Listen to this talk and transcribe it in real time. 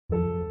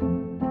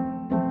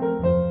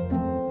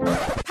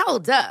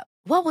Hold up.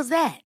 What was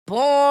that?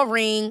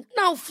 Boring.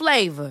 No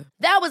flavor.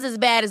 That was as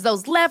bad as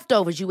those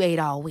leftovers you ate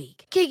all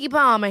week. Keke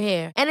Palmer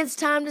here, and it's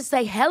time to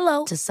say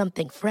hello to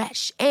something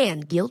fresh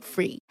and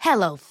guilt-free.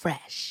 Hello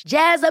Fresh.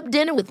 Jazz up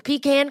dinner with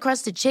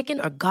pecan-crusted chicken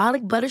or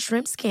garlic butter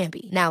shrimp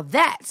scampi. Now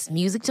that's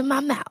music to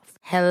my mouth.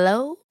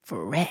 Hello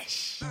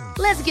Fresh.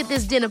 Let's get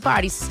this dinner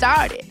party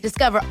started.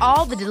 Discover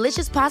all the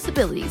delicious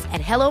possibilities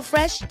at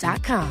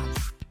hellofresh.com.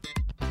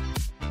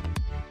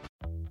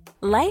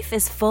 Life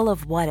is full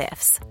of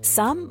what-ifs,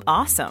 some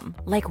awesome,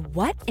 like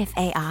what if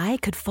AI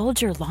could fold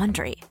your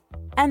laundry?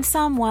 And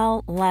some,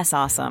 well, less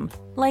awesome,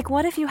 like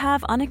what if you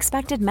have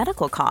unexpected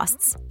medical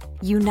costs?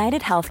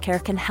 United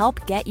Healthcare can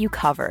help get you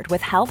covered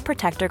with Health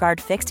Protector Guard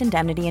fixed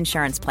indemnity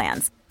insurance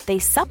plans. They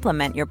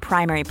supplement your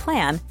primary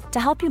plan to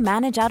help you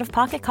manage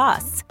out-of-pocket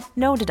costs.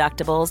 No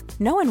deductibles,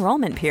 no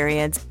enrollment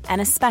periods,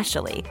 and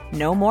especially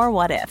no more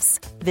what-ifs.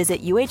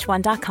 Visit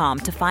uh1.com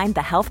to find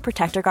the Health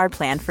Protector Guard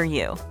plan for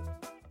you.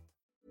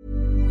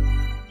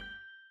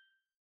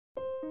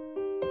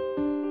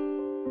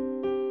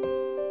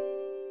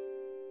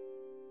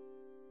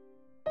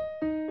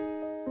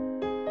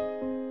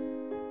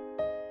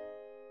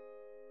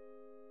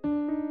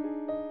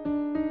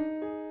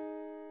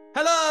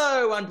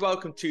 Hello and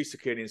welcome to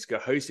Secure and Insecure,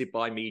 hosted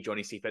by me,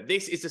 Johnny Seifert.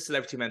 This is the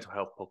Celebrity Mental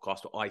Health Podcast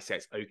where I say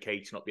it's okay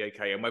to not be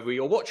okay. And whether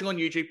you're watching on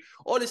YouTube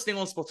or listening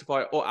on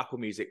Spotify or Apple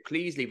Music,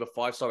 please leave a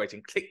 5-star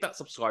rating, click that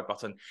subscribe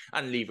button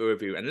and leave a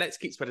review. And let's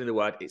keep spreading the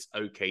word. It's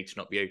okay to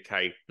not be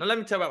okay. Now, let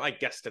me tell you about my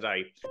guest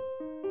today.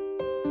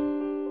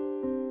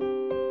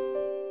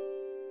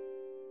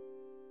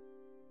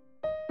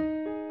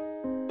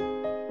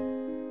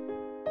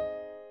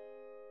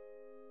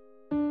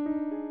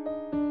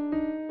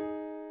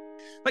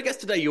 My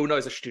guest today, you'll know,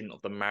 is a student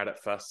of the Married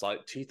at First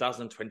Sight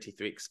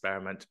 2023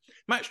 experiment.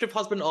 Matched with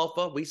husband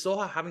Arthur, we saw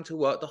her having to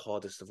work the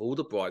hardest of all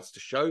the brides to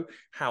show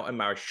how a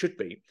marriage should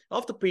be,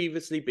 after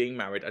previously being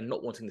married and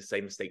not wanting the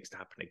same mistakes to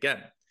happen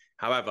again.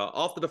 However,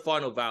 after the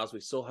final vows,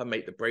 we saw her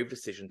make the brave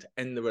decision to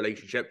end the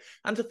relationship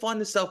and to find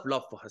the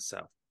self-love for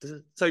herself.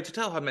 So to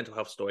tell her mental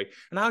health story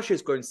and how she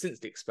has grown since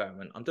the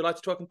experiment, I'm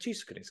delighted to welcome to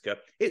Secure and Insecure.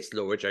 It's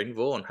Laura Jayne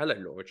Vaughan. Hello,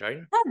 Laura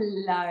Jayne.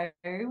 Hello.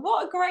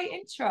 What a great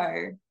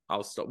intro.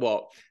 I'll stop.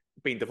 What?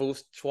 Been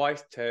divorced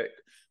twice,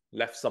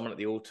 left someone at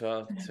the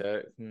altar,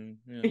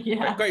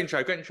 Yeah.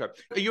 Great intro.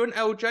 Are you an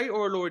LJ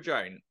or a Laura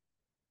Jayne?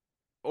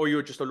 Or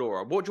you're just a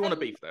Laura? What do you want to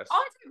be for this?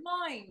 I don't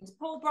mind.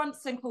 Paul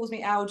Brunson calls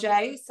me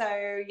LJ,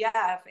 so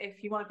yeah,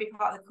 if you want to be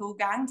part of the cool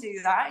gang,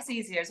 do that. It's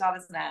easier as well,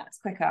 isn't it? It's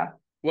quicker.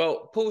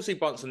 Well, Paul C.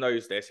 Brunson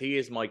knows this. He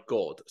is my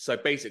god. So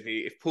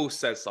basically, if Paul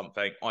says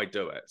something, I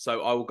do it.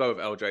 So I will go with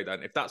LJ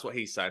then. If that's what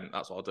he's saying,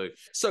 that's what I'll do.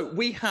 So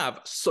we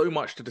have so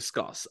much to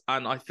discuss.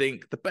 And I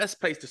think the best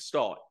place to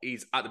start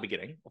is at the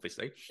beginning,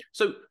 obviously.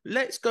 So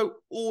let's go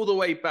all the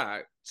way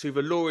back to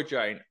the Laura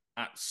Jayne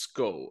at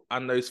school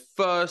and those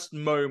first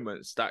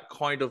moments that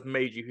kind of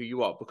made you who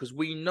you are. Because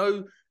we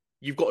know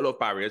you've got a lot of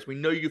barriers. We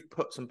know you've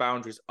put some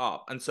boundaries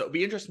up. And so it'll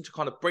be interesting to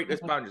kind of break those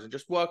boundaries and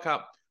just work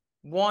out,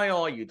 why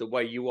are you the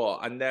way you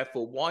are? And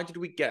therefore, why did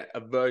we get a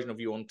version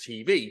of you on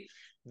TV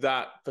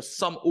that for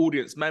some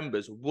audience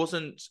members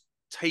wasn't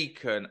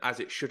taken as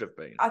it should have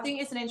been? I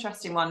think it's an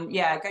interesting one.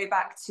 Yeah, go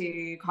back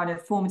to kind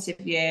of formative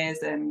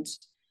years and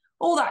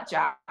all that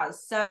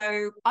jazz. So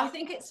I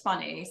think it's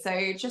funny.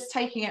 So just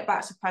taking it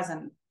back to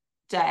present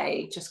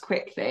day, just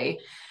quickly,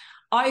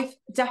 I've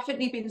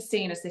definitely been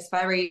seen as this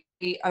very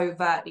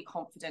overtly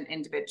confident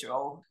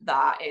individual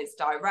that is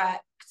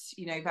direct,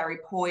 very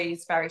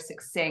poised, very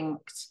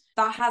succinct.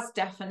 That has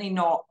definitely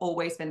not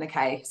always been the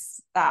case.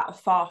 That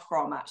far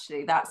from,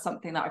 actually. That's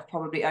something that I've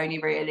probably only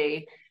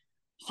really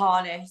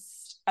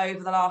harnessed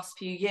over the last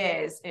few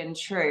years, in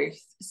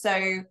truth.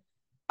 So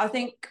I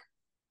think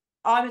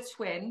I'm a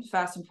twin,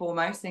 first and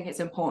foremost. I think it's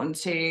important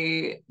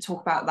to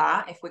talk about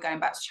that if we're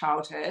going back to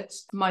childhood.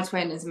 My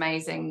twin is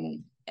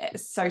amazing.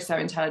 So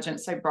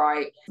intelligent, so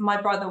bright.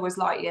 My brother was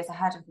light years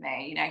ahead of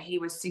me. He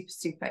was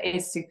super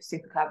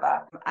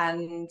clever.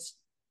 And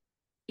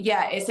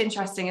yeah, it's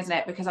interesting, isn't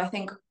it? Because I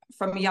think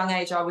from a young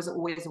age, I was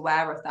always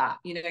aware of that.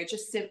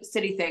 Just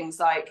silly things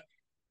like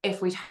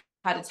if we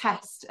had a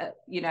test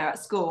at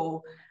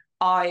school,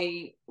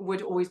 I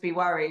would always be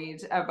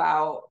worried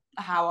about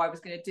how I was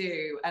going to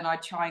do, and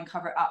I'd try and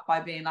cover it up by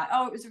being like,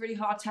 oh, it was a really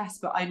hard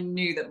test, but I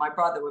knew that my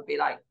brother would be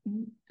like,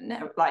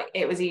 no, like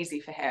it was easy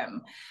for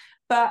him.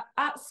 But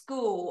at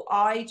school,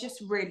 I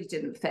just really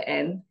didn't fit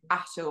in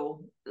at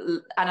all.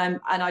 And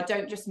I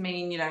don't just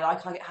mean,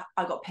 like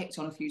I got picked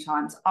on a few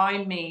times. I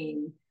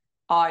mean,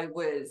 firstly,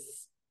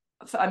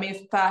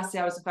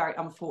 I was a very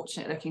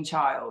unfortunate looking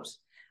child.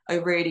 I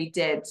really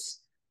did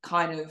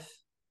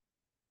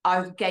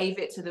I gave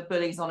it to the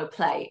bullies on a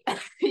plate. Like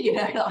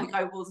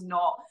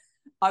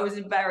I was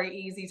a very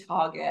easy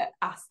target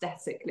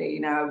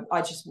aesthetically. I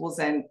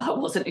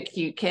wasn't a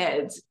cute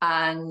kid.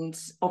 And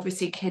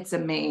obviously kids are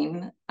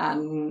mean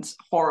and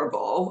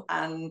horrible.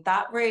 And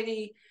that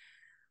really,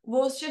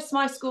 was just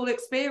my school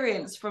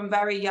experience from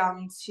very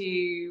young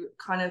to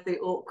kind of the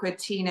awkward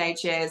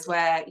teenage years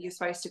where you're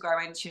supposed to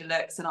grow into your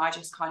looks, and I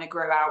just kind of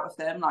grew out of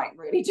them, like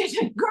really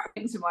didn't grow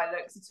into my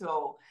looks at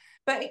all.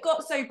 But it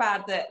got so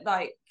bad that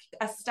like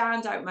a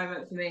standout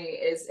moment for me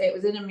is it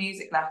was in a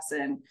music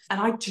lesson,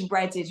 and I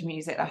dreaded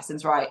music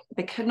lessons, right?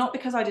 Because not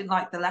because I didn't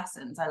like the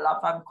lessons.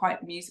 I'm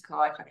quite musical,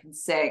 like I can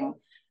sing.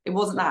 It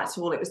wasn't that at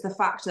all. It was the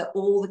fact that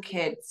all the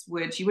kids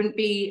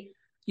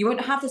you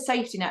wouldn't have the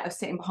safety net of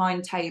sitting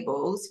behind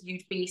tables.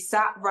 You'd be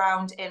sat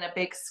round in a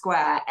big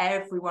square,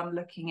 everyone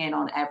looking in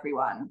on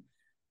everyone.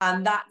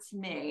 And that to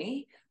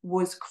me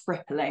was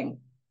crippling.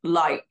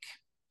 Like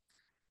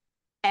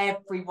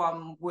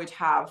everyone would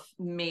have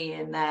me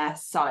in their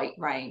sight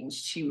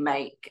range to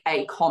make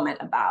a comment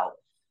about.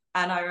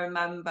 And I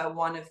remember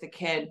one of the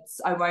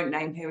kids, I won't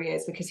name who he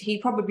is because he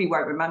probably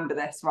won't remember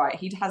this, right?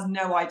 He has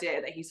no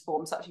idea that he's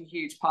formed such a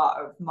huge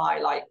part of my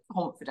like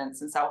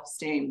confidence and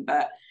self-esteem.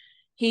 But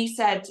he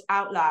said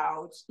out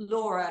loud,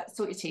 "Laura,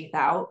 sort your teeth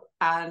out."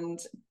 And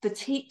the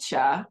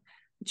teacher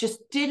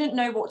just didn't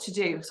know what to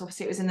do. So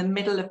obviously it was in the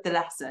middle of the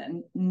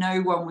lesson. No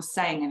one was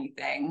saying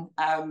anything.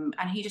 And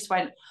he just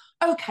went,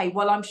 "Okay,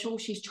 well, I'm sure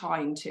she's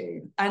trying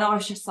to." And I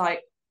was just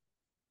like,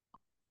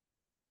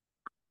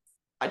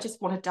 I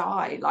just want to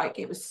die. Like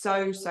it was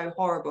so, so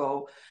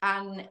horrible.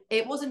 And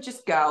it wasn't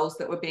just girls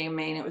that were being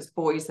mean. It was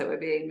boys that were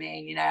being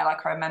mean. You know,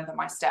 like I remember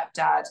my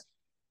stepdad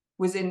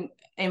was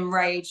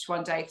enraged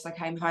one day because I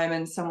came home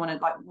and someone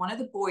had like one of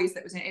the boys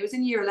that was it was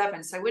in year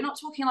 11. So we're not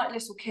talking like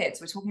little kids.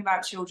 We're talking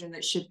about children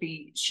that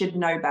should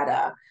know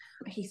better.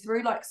 He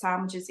threw like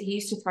sandwiches. He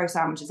used to throw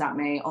sandwiches at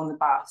me on the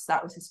bus.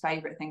 That was his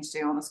favorite thing to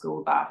do on the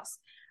school bus.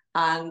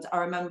 And I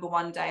remember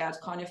one day I'd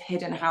kind of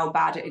hidden how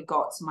bad it had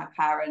got to my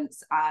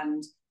parents,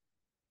 and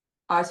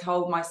I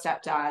told my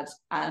stepdad,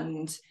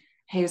 and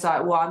he was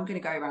like, "Well, I'm going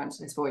to go around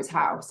to this boy's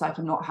house. Like,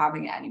 I'm not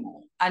having it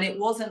anymore." And it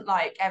wasn't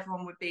like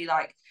everyone would be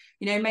like,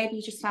 you know, maybe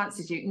he just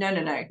fancies you. No.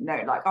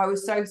 Like, I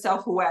was so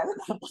self-aware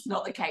that was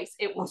not the case.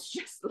 It was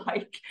just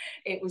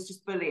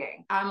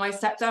bullying. And my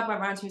stepdad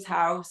went around to his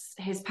house.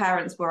 His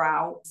parents were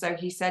out. So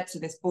he said to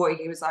this boy,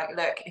 he was like,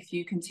 "Look, if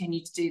you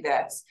continue to do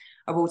this,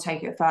 I will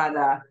take it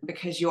further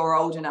because you're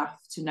old enough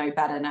to know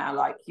better now.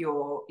 Like,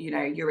 you're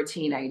a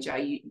teenager.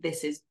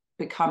 This is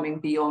becoming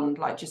beyond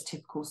like just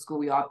typical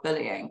schoolyard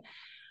bullying."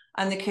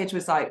 And the kid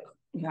was like,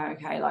 "Yeah,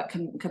 okay," like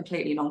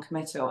completely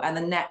non-committal. And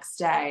the next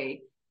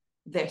day,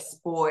 this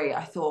boy,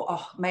 I thought,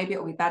 oh, maybe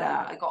it'll be better.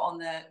 I got on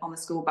the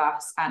school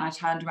bus and I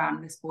turned around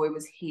and this boy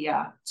was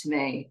here to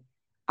me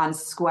and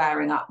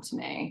squaring up to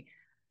me.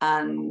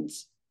 And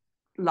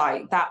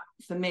like that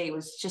for me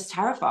was just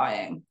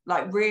terrifying,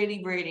 like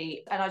really,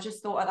 really. And I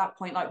just thought at that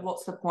point, like,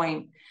 what's the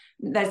point?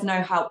 There's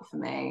no help for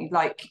me.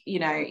 Like, you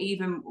know,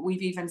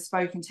 we've even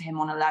spoken to him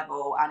on a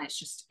level and it's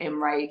just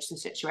enraged the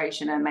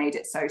situation and made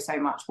it so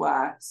much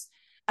worse.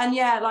 And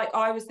yeah, like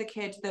I was the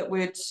kid that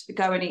would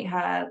go and eat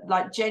her,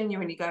 like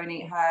genuinely go and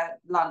eat her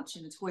lunch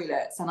in the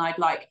toilets, and I'd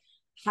like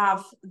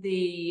have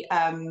the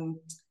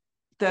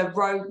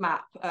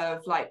roadmap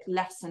of like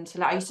lesson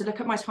to I used to look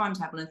at my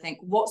timetable and think,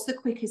 what's the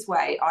quickest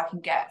way I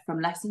can get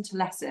from lesson to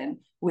lesson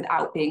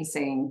without being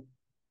seen?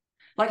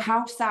 Like,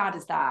 how sad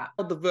is that?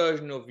 The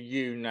version of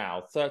you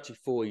now,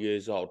 34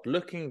 years old,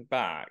 looking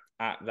back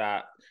at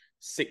that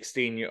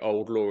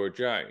 16-year-old Laura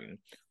Jayne,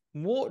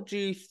 what do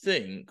you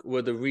think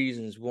were the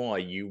reasons why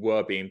you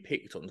were being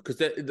picked on? Because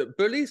the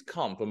bullies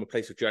come from a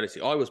place of jealousy.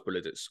 I was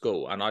bullied at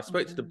school, and I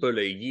spoke to the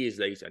bully years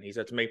later, and he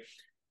said to me,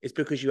 "It's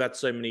because you had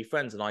so many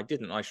friends and I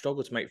didn't. I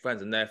struggled to make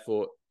friends, and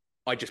therefore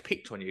I just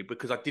picked on you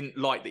because I didn't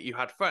like that you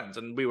had friends."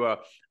 And we were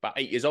about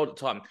 8 years old at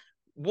the time.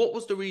 What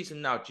was the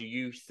reason now, do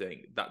you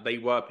think, that they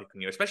were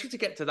picking you, especially to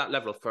get to that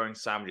level of throwing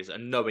sandwiches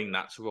and knowing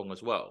that's wrong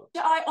as well?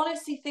 I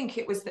honestly think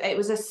it was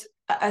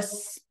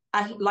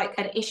like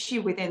an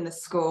issue within the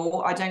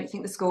school. I don't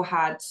think the school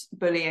had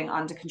bullying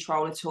under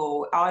control at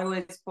all.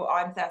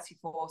 I'm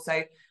 34,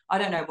 so I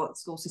don't know what the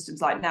school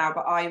system's like now,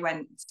 but I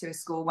went to a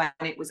school when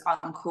it was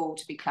uncool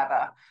to be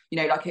clever.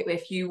 You know, like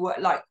if you were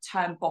like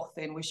term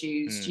boffin was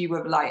used, you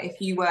were like, if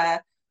you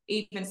were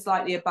even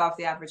slightly above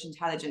the average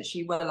intelligence,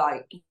 you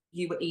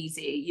were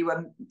easy, you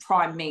were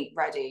prime meat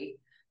ready,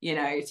 you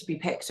know, to be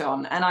picked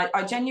on. And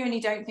I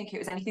genuinely don't think it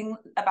was anything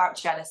about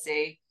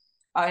jealousy.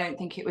 I don't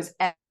think it was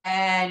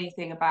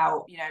anything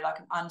about, you know, like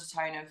an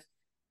undertone of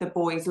the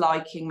boys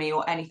liking me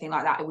or anything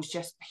like that. It was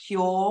just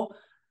pure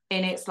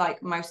in its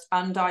like most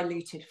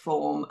undiluted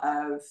form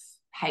of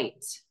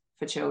hate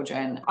for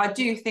children. I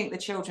do think the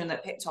children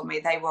that picked on me,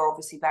 they were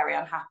obviously very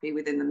unhappy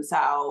within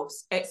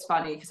themselves. It's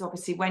funny because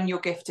obviously when you're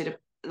gifted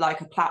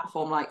a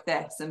platform like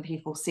this and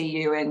people see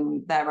you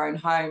in their own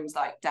homes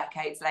like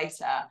decades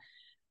later,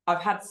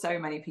 I've had so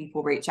many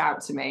people reach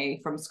out to me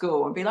from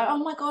school and be like, "Oh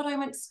my God, I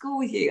went to school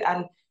with you."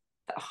 And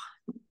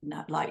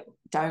no, like,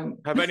 don't.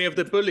 Have any of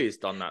the bullies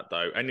done that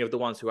though? Any of the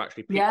ones who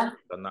actually picked you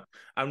done that?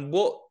 And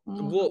what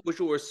was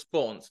your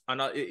response?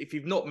 And if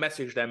you've not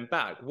messaged them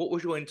back, what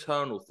was your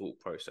internal thought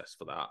process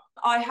for that?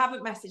 I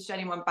haven't messaged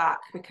anyone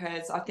back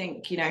because I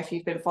think, you know, if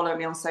you've been following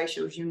me on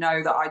socials, you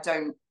know that I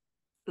don't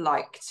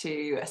like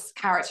to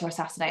character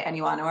assassinate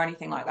anyone or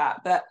anything like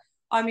that. But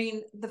I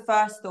mean, the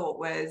first thought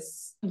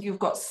was, you've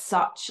got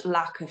such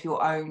lack of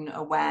your own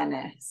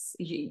awareness.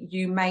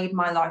 You made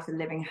my life a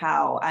living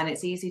hell, and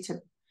it's easy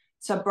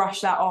to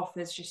brush that off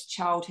as just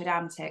childhood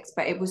antics,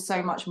 but it was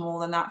so much more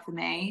than that for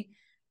me.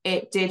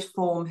 It did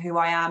form who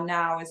I am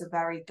now as a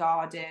very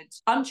guarded,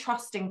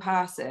 untrusting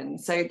person.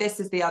 So this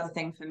is the other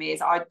thing for me,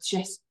 is I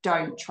just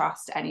don't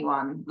trust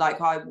anyone.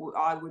 Like I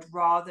would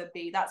rather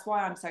be, that's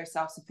why I'm so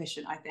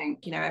self-sufficient, I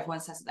think. You know,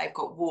 everyone says that they've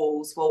got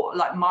walls. Well,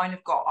 like mine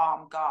have got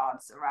armed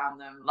guards around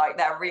them. Like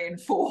they're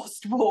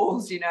reinforced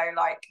walls, you know,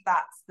 like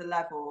that's the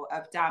level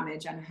of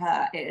damage and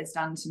hurt it has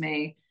done to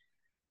me,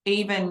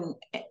 even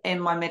in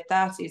my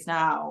mid-30s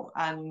now.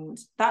 And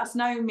that's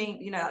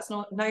that's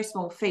not no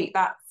small feat.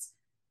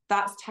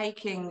 That's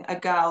taking a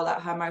girl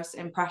at her most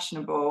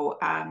impressionable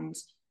and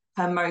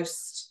her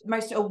most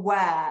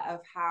aware of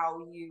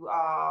how you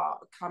are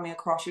coming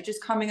across. You're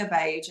just coming of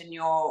age, and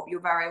you're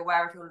very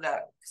aware of your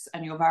looks,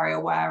 and you're very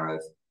aware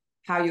of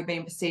how you're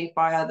being perceived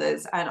by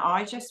others. And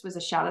I just was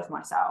a shell of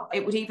myself.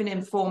 It would even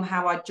inform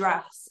how I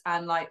dress.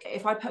 And like,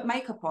 if I put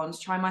makeup on to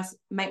try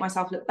make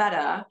myself look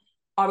better,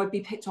 I would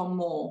be picked on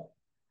more.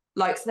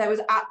 Like, so there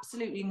was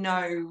absolutely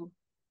no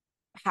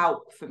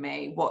help for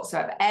me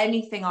whatsoever.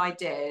 Anything I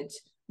did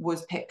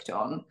was picked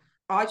on.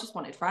 I just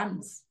wanted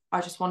friends.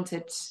 I just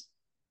wanted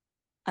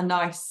a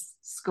nice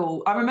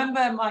school. I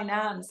remember my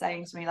nan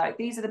saying to me, like,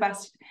 these are the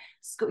best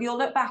school, you'll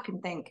look back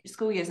and think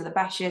school years are the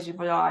best years of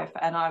your life.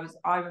 And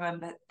I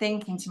remember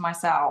thinking to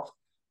myself,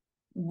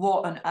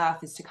 what on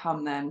earth is to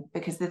come then?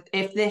 Because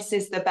if this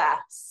is the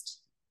best,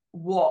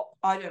 what,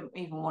 I don't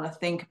even want to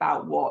think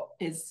about what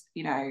is,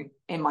 you know,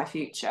 in my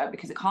future,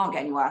 because it can't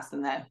get any worse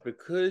than this.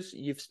 Because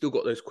you've still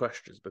got those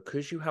questions,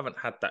 because you haven't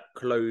had that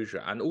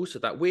closure, and also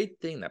that weird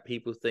thing that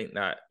people think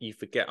that you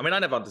forget. I mean, I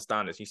never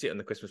understand this. You see it in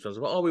the Christmas films,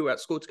 well, oh, we were at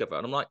school together,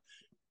 and I'm like,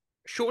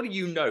 surely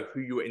you know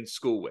who you were in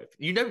school with.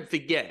 You don't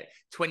forget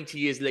 20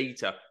 years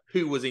later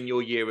who was in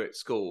your year at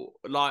school.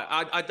 Like,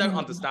 I don't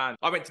understand.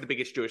 I went to the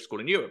biggest Jewish school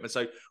in Europe, and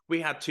so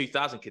we had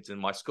 2,000 kids in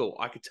my school.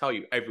 I could tell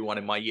you everyone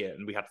in my year,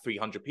 and we had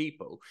 300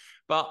 people.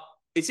 But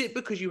is it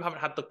because you haven't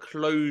had the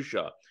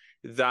closure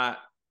that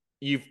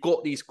you've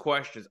got these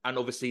questions, and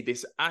obviously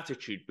this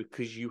attitude,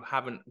 because you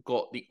haven't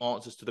got the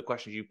answers to the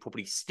questions you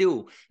probably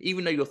still,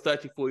 even though you're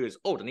 34 years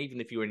old, and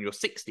even if you're in your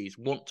 60s,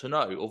 want to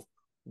know of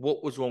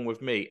what was wrong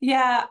with me?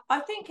 Yeah, I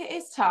think it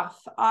is tough.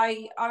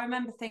 I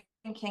remember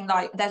thinking,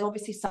 like, there's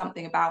obviously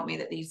something about me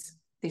that these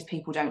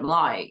people don't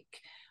like,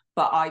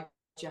 but I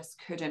just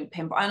couldn't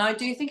pinpoint. And I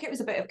do think it was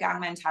a bit of gang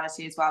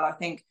mentality as well. I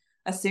think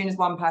as soon as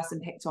one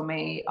person picked on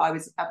me, I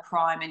was a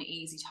prime and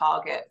easy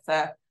target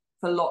for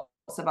lots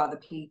of other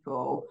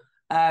people.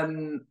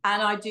 And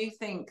I do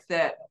think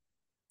that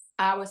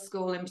our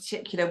school in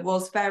particular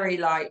was very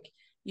like,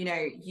 you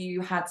know,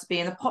 you had to be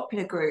in a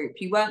popular group.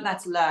 You weren't there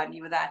to learn.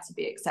 You were there to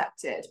be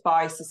accepted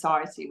by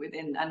society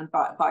within, and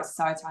by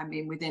society, I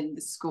mean within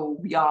the school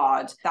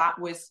yard. That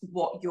was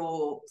what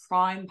your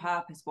prime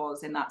purpose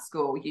was in that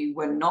school. You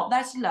were not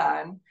there to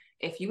learn.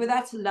 If you were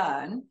there to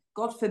learn,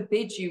 God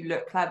forbid you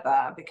look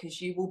clever, because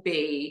you will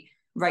be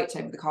raked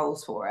over the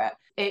coals for it.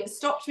 It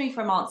stopped me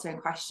from answering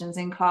questions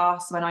in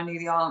class when I knew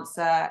the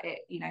answer. It,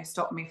 you know,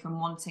 stopped me from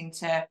wanting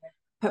to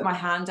put my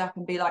hand up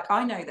and be like,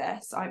 I know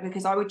this,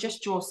 because I would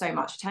just draw so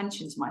much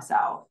attention to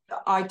myself.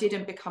 I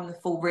didn't become the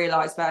full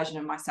realized version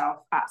of myself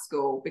at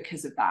school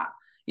because of that.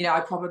 You know, I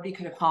probably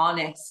could have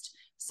harnessed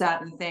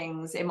certain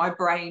things in my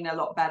brain a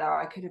lot better.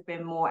 I could have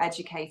been more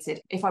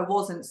educated if I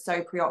wasn't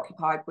so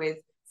preoccupied with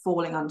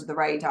falling under the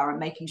radar and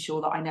making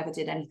sure that I never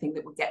did anything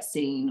that would get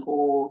seen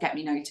or get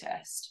me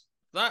noticed.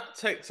 That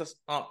takes us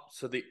up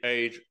to the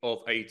age of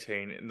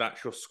 18, and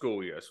that's your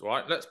school years,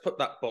 right? Let's put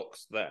that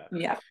box there.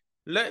 Yeah.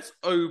 Let's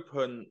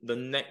open the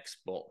next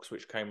box,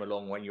 which came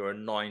along when you were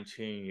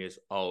 19 years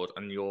old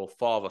and your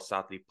father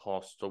sadly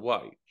passed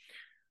away.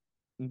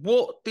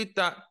 What did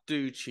that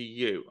do to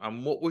you?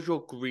 And what was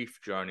your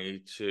grief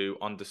journey to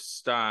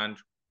understand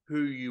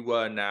who you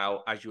were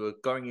now as you were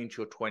going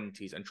into your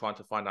 20s and trying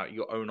to find out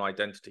your own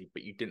identity,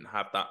 but you didn't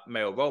have that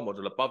male role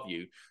model above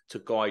you to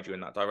guide you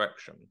in that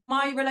direction?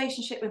 My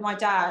relationship with my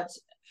dad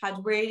had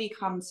really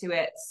come to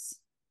its,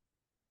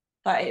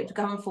 like, it had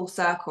come full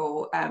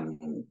circle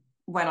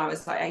when I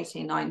was like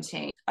 18,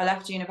 19. I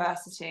left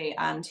university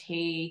and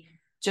he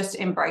just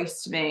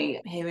embraced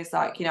me. He was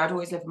like, you know, I'd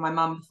always lived with my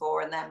mum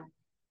before, and then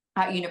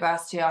at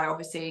university I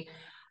obviously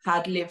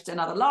had lived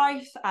another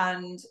life,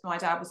 and my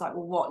dad was like,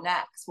 well, what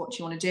next? What do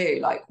you want to do?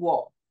 Like,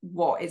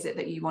 what is it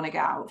that you want to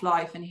get out of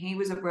life? And he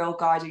was a real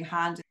guiding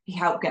hand. He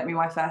helped get me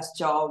my first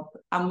job,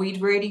 and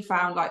we'd really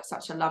found like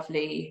such a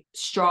lovely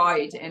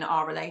stride in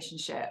our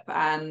relationship.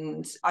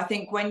 And I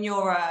think when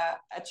you're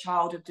a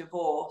child of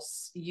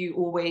divorce, you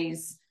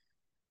always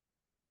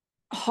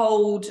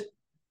hold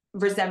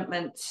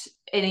resentment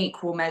in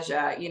equal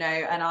measure, you know.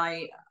 And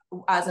I,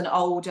 as an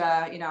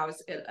older, you know, I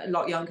was a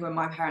lot younger when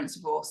my parents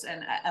divorced,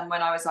 and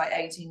when I was like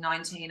 18,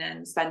 19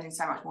 and spending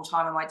so much more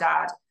time with my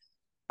dad,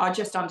 I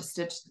just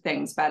understood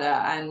things better,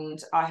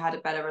 and I had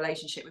a better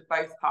relationship with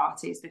both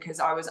parties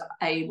because I was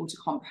able to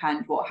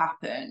comprehend what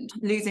happened.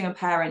 Losing a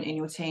parent in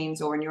your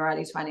teens or in your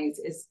early 20s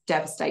is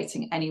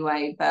devastating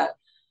anyway, but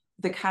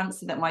the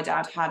cancer that my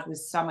dad had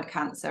was stomach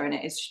cancer, and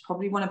it is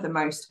probably one of the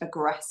most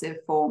aggressive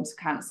forms of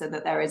cancer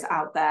that there is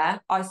out there.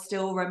 I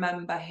still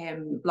remember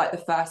him, like the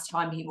first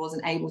time he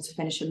wasn't able to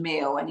finish a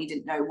meal and he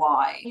didn't know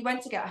why. He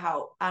went to get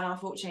help, and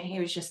unfortunately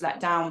he was just let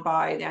down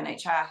by the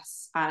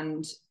NHS,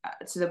 and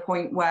to the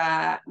point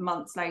where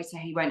months later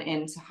he went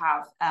in to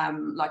have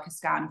like a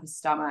scan of his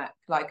stomach,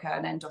 like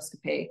an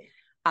endoscopy,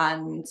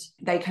 and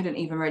they couldn't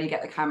even really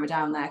get the camera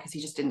down there because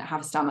he just didn't have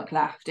a stomach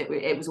left.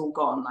 It was all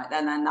gone. Like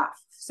then that.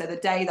 So the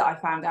day that I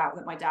found out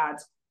that my dad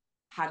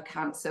had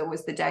cancer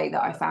was the day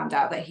that I found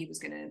out that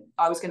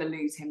I was gonna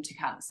lose him to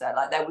cancer.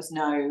 Like there was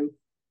no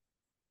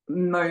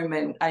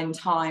moment in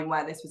time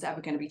where this was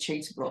ever going to be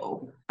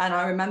treatable. And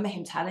I remember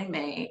him telling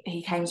me,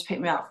 he came to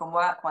pick me up from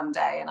work one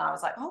day, and I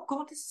was like, oh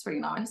God, this is really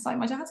nice. Like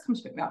my dad's come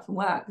to pick me up from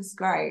work. This is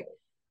great.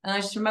 And I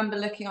just remember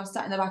looking, I was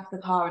sat in the back of the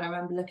car, and I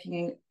remember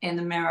looking in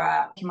the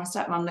mirror. My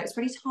stepmom looks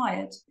pretty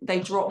tired. They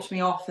dropped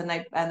me off, and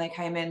they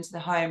came into the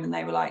home, and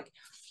they were like,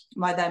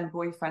 my then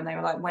boyfriend, they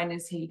were like, when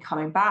is he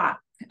coming back?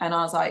 And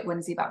I was like, when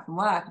is he back from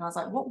work? And I was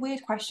like, what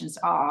weird questions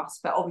to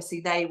ask. But obviously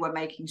they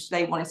wanted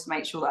to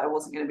make sure that I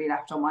wasn't going to be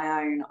left on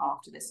my own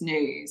after this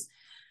news.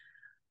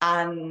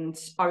 And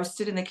I was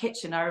stood in the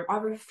kitchen. I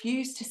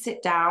refused to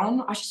sit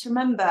down. I just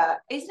remember,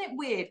 isn't it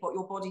weird what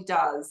your body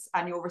does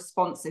and your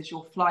responses,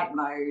 your flight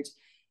mode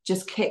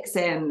just kicks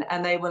in?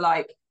 And they were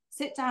like,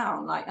 sit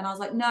down. Like, and I was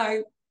like,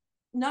 no,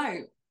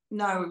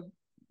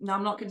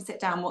 I'm not going to sit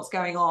down. What's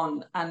going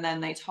on? And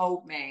then they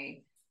told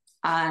me,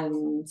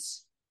 and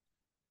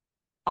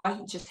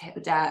I just hit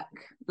the deck.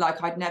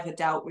 Like I'd never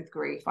dealt with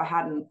grief.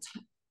 I'd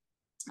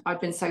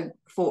been so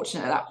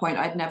fortunate at that point.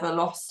 I'd never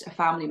lost a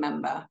family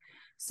member.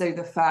 So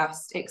the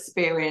first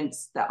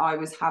experience that I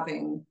was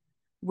having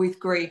with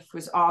grief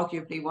was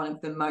arguably one of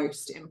the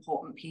most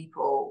important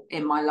people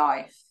in my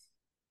life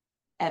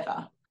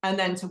ever. And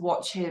then to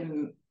watch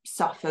him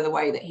suffer the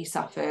way that he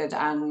suffered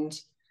and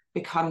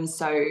become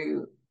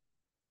so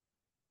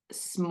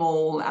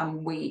small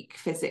and weak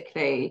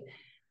physically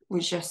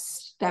was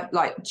just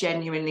like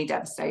genuinely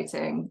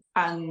devastating.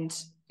 And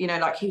you know,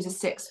 like he was a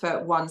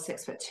 6'1",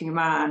 6'2"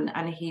 man,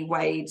 and he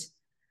weighed,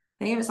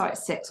 I think it was like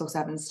 6 or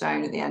 7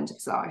 stone at the end of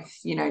his life.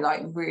 You know,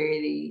 like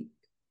really,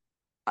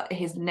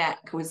 his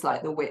neck was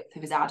like the width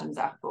of his Adam's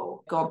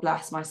apple. God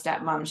bless my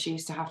stepmom. She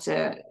used to have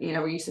to, you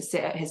know, we used to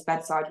sit at his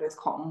bedside with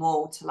cotton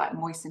wool to like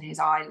moisten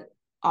his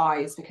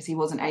eyes because he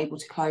wasn't able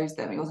to close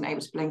them. He wasn't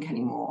able to blink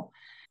anymore.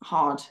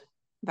 Hard,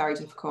 very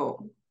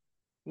difficult.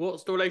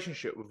 What's the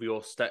relationship with your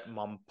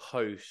stepmom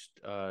post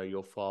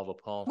your father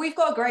passed? We've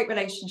got a great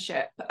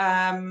relationship.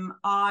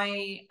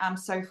 I am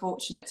so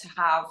fortunate to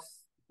have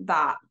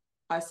that.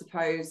 I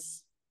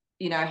suppose,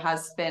 you know,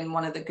 has been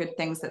one of the good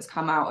things that's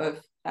come out of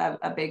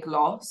a big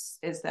loss,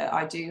 is that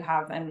I do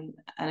have an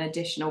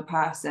additional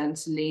person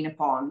to lean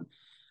upon.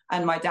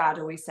 And my dad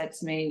always said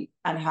to me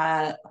and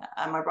her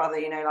and my brother,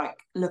 you know, like,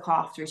 look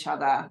after each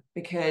other,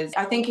 because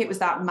I think it was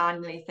that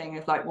manly thing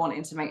of like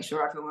wanting to make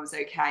sure everyone was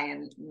okay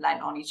and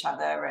lent on each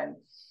other.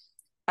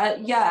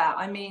 And yeah,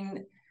 I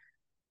mean,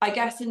 I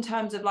guess in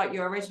terms of like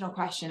your original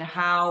question,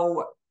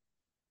 how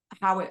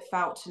it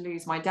felt to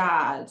lose my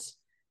dad,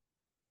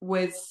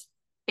 was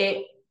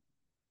it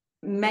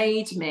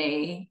made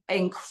me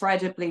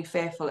incredibly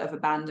fearful of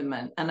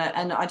abandonment. And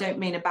I don't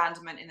mean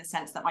abandonment in the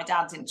sense that my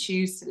dad didn't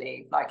choose to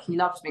leave. Like, he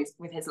loved me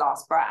with his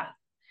last breath.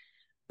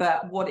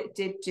 But what it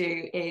did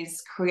do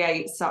is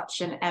create such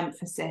an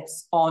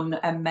emphasis on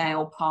a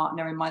male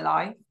partner in my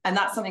life. And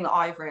that's something that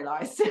I've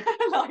realised.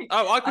 Like,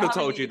 I could have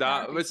told you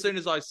that. As soon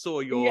as I saw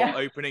your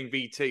opening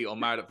VT on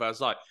Married at First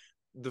Sight,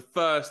 the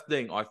first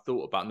thing I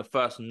thought about and the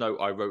first note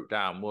I wrote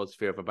down was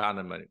fear of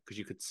abandonment, because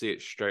you could see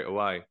it straight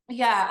away.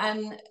 Yeah,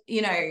 and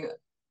you know,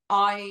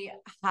 I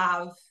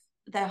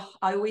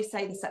always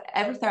say this at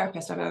every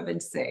therapist I've ever been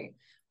to see.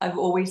 I've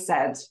always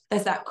said,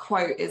 there's that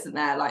quote, isn't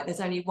there? Like, there's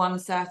only one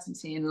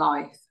certainty in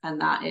life, and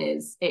that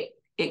is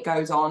it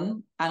goes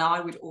on. And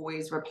I would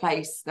always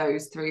replace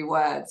those 3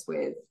 words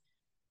with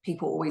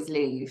people always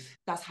leave.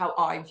 That's how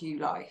I view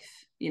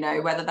life, you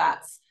know, whether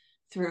that's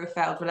through a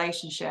failed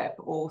relationship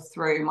or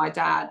through my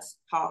dad's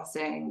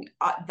passing.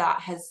 That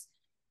has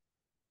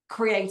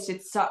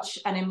created such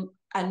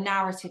a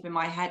narrative in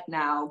my head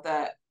now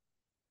that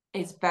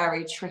is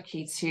very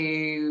tricky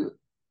to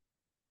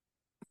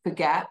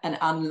forget and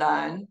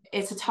unlearn.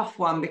 It's a tough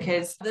one,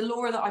 because the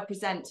Laura that I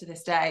present to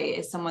this day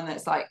is someone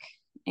that's like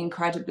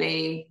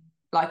incredibly,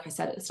 like I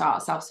said at the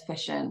start,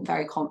 self-sufficient,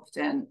 very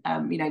confident,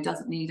 you know,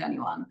 doesn't need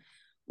anyone.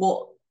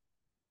 What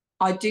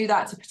I do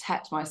that to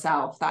protect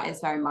myself. That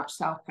is very much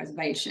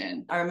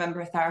self-preservation. I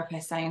remember a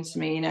therapist saying to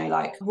me, you know,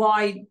 like,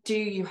 why do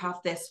you have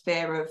this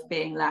fear of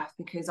being left?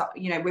 Because,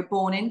 you know, we're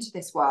born into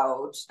this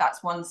world.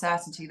 That's one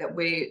certainty, that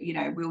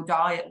we'll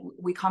die.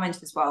 We come into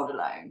this world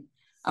alone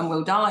and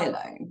we'll die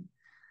alone.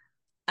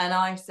 And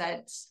I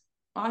said,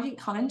 I didn't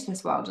come into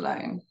this world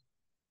alone.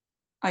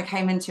 I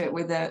came into it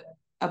with a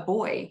a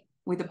boy,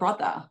 with a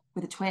brother,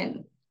 with a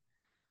twin.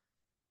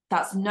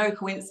 That's no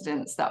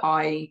coincidence that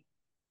I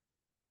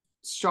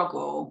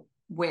struggle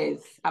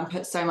with and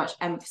put so much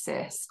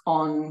emphasis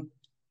on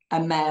a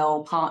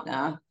male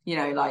partner. You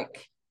know,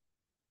 like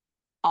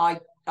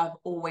I've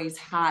always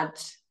had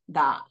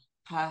that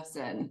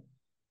person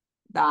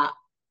that,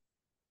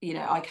 you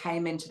know, I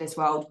came into this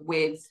world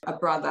with a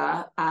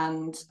brother,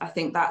 and I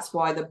think that's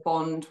why the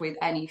bond with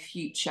any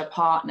future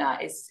partner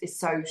is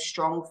so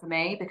strong for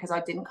me, because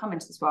I didn't come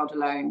into this world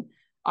alone.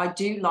 I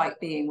do like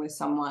being with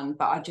someone,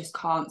 but I just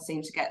can't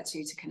seem to get the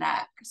two to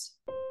connect.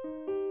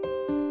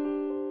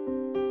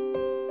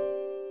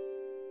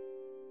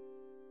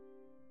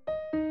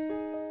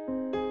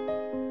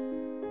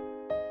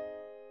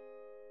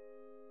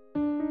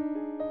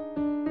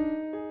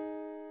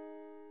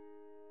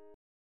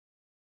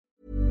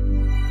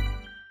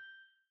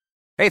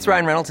 Hey, it's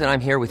Ryan Reynolds, and I'm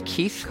here with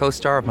Keith,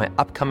 co-star of my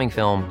upcoming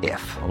film,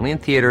 If, only in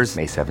theaters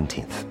May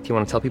 17th. Do you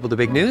want to tell people the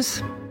big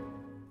news?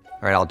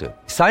 All right, I'll do it.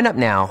 Sign up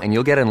now and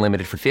you'll get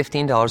unlimited for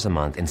 $15 a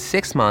month and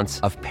 6 months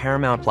of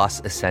Paramount Plus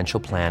Essential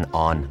Plan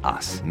on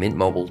us.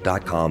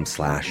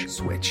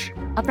 MintMobile.com/switch.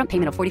 Upfront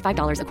payment of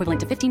 $45 equivalent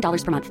to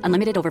 $15 per month.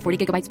 Unlimited over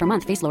 40 gigabytes per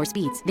month. Face lower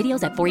speeds.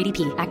 Videos at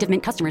 480p. Active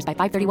Mint customers by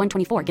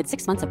 531.24 get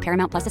 6 months of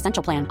Paramount Plus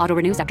Essential Plan. Auto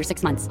renews after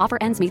 6 months. Offer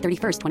ends May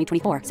 31st,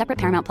 2024. Separate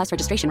Paramount Plus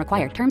registration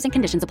required. Terms and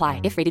conditions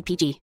apply if rated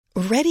PG.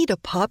 Ready to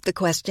pop the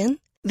question?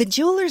 The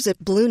jewelers at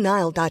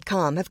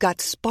BlueNile.com have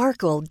got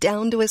sparkle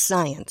down to a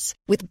science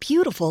with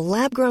beautiful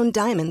lab-grown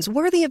diamonds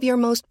worthy of your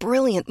most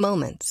brilliant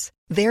moments.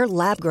 Their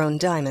lab-grown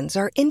diamonds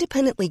are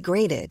independently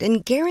graded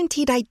and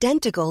guaranteed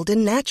identical to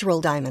natural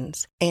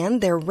diamonds,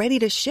 and they're ready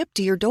to ship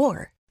to your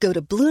door. Go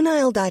to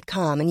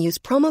BlueNile.com and use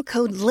promo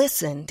code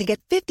LISTEN to get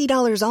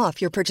 $50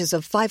 off your purchase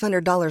of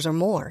 $500 or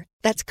more.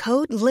 That's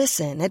code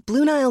LISTEN at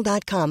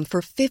BlueNile.com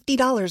for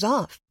 $50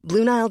 off.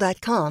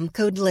 BlueNile.com,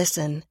 code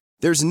LISTEN.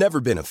 There's never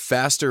been a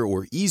faster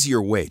or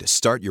easier way to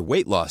start your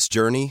weight loss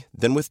journey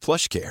than with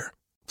PlushCare.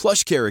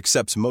 PlushCare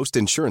accepts most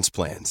insurance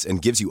plans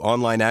and gives you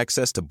online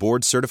access to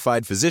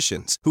board-certified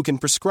physicians who can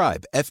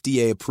prescribe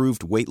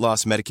FDA-approved weight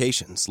loss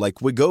medications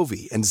like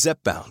Wegovy and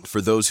Zepbound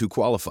for those who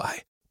qualify.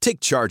 Take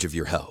charge of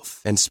your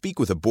health and speak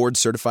with a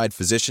board-certified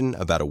physician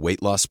about a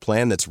weight loss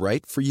plan that's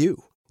right for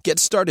you. Get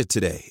started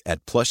today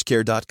at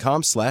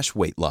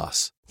plushcare.com/weight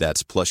loss.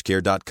 That's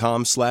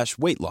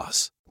plushcare.com/weight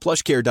loss.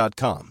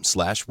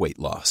 plushcare.com/weight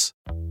loss.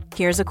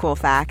 Here's a cool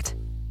fact.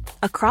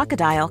 A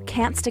crocodile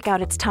can't stick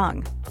out its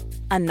tongue.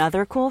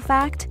 Another cool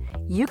fact,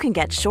 you can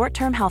get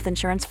short-term health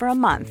insurance for a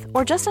month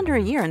or just under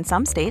a year in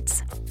some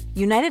states.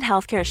 United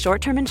Healthcare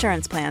short-term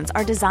insurance plans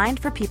are designed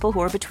for people who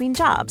are between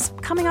jobs,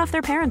 coming off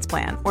their parents'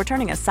 plan, or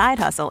turning a side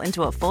hustle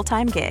into a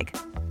full-time gig.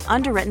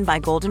 Underwritten by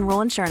Golden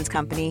Rule Insurance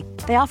Company,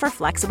 they offer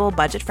flexible,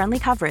 budget-friendly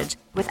coverage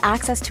with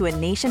access to a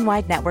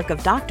nationwide network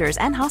of doctors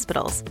and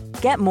hospitals.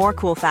 Get more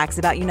cool facts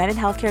about United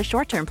Healthcare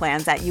short-term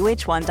plans at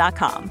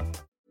uh1.com.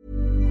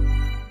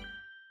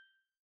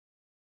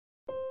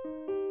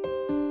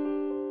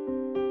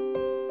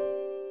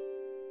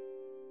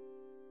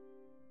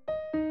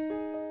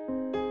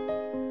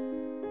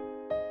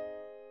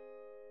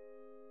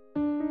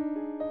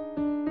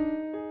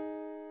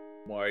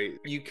 Why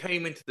you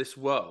came into this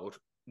world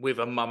with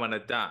a mum and a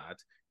dad,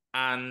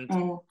 and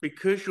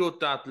because your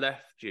dad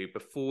left you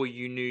before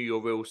you knew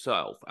your real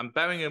self, and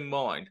bearing in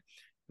mind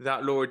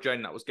that Laura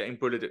Jayne that was getting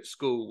bullied at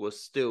school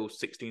was still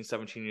 16,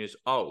 17 years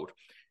old,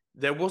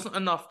 there wasn't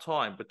enough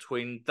time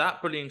between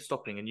that bullying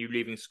stopping and you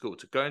leaving school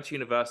to going to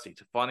university,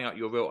 to finding out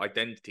your real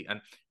identity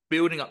and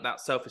building up that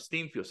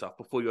self-esteem for yourself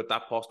before your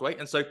dad passed away.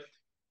 And so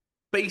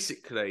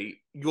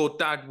basically your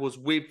dad was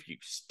with you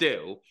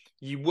still.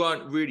 You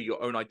weren't really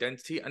your own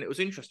identity. And it was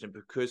interesting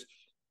because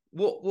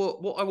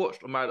what I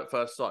watched on Married at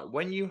First Sight,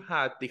 when you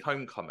had the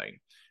homecoming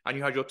and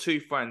you had your two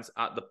friends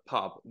at the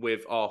pub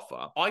with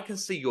Arthur, I can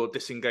see you're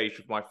disengaged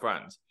with my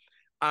friends,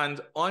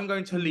 and I'm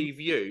going to leave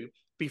you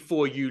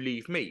before you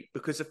leave me,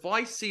 because if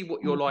I see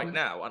what you're like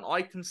now, and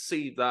I can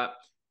see that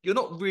you're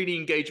not really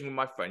engaging with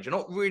my friends, you're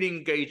not really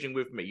engaging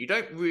with me, you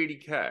don't really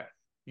care,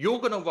 you're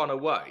going to run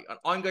away and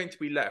I'm going to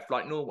be left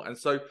like normal. And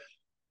so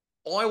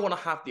I want to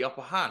have the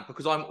upper hand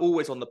because I'm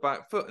always on the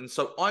back foot. And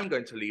so I'm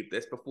going to leave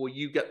this before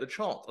you get the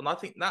chance. And I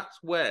think that's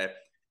where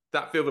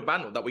that fear of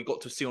abandonment that we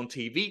got to see on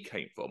TV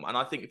came from. And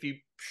I think if you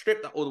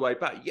strip that all the way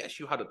back,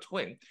 yes, you had a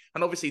twin.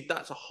 And obviously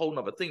that's a whole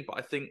nother thing. But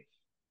I think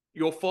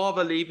your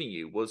father leaving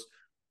you was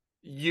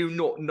you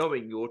not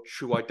knowing your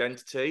true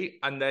identity,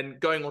 and then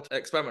going on to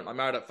experiment like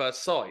Married at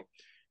First Sight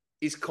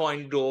is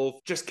kind of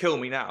just kill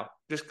me now.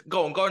 Just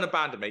go and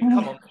abandon me.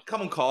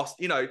 Come on, cast,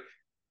 you know.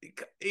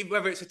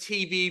 Whether it's a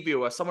TV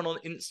viewer, someone on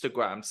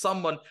Instagram,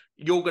 someone,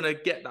 you're going to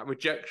get that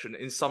rejection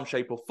in some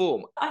shape or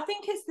form. I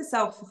think it's the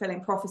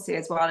self-fulfilling prophecy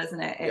as well,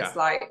 isn't it? It's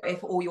like,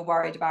 if all you're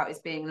worried about is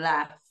being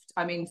left,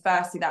 I mean,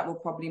 firstly, that will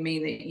probably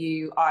mean that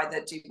you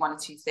either do one or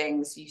two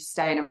things. You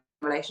stay in a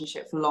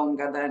relationship for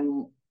longer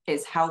than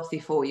is healthy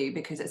for you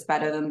because it's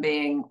better than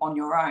being on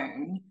your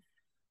own,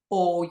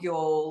 or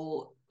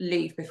you'll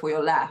leave before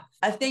you're left.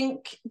 I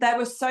think there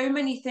were so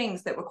many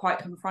things that were quite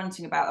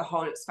confronting about the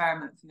whole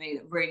experiment for me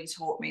that really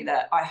taught me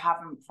that I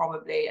haven't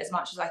probably, as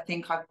much as I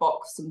think I've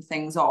boxed some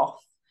things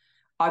off,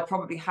 I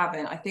probably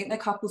haven't. I think the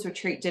couples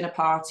retreat dinner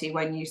party,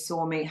 when you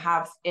saw me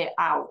have it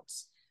out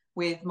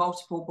with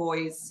multiple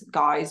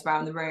guys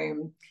around the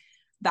room,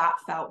 that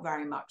felt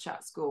very much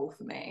at school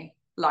for me.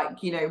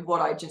 Like, you know,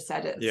 what I just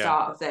said at the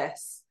start of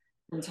this,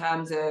 in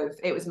terms of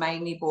it was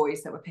mainly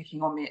boys that were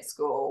picking on me at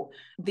school.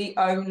 The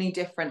only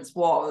difference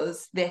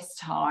was this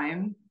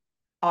time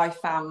I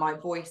found my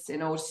voice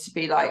in order to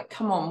be like,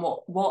 come on,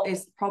 what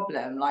is the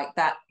problem? Like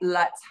that,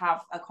 let's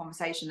have a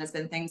conversation. There's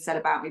been things said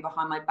about me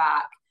behind my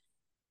back.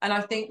 And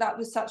I think that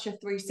was such a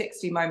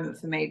 360 moment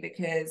for me,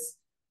 because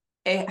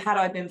had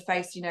I been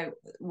faced, you know,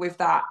 with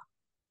that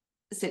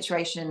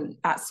situation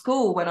at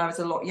school when I was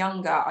a lot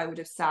younger, I would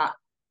have sat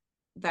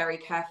very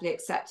carefully,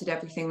 accepted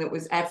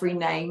every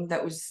name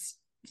that was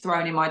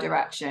thrown in my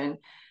direction,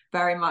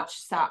 very much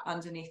sat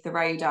underneath the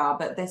radar.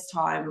 But this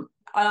time,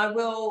 and I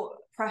will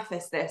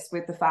preface this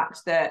with the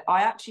fact that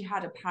I actually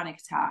had a panic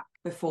attack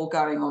before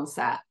going on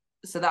set.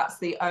 So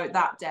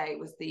that day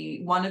was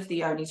one of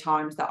the only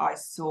times that I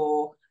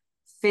saw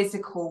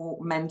physical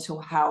mental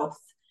health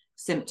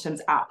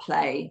symptoms at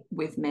play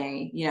with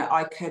me. You know,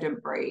 I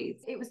couldn't breathe.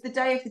 It was the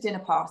day of the dinner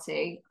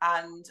party,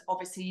 and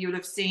obviously you'll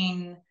have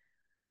seen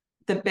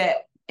the bit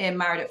in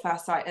Married at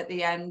First Sight at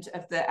the end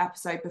of the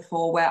episode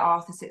before, where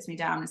Arthur sits me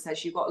down and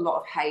says, you've got a lot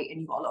of hate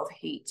and you've got a lot of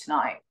heat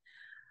tonight.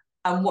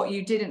 And what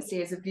you didn't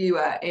see as a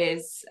viewer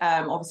is,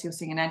 obviously you're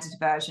seeing an edited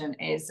version,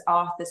 is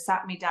Arthur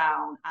sat me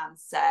down and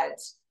said,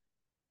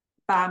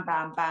 bam,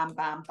 bam, bam,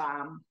 bam,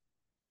 bam.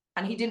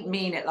 And he didn't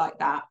mean it like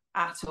that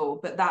at all,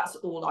 but that's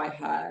all I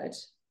heard.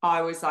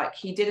 I was like,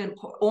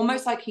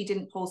 almost like he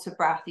didn't pause for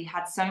breath. He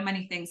had so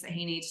many things that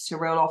he needed to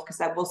reel off because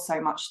there was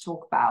so much to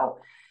talk about,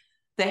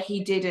 that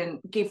he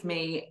didn't give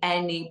me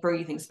any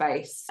breathing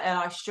space. And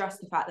I stress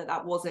the fact that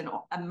that wasn't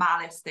a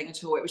malice thing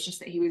at all. It was just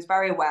that he was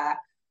very aware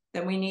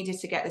that we needed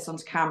to get this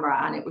onto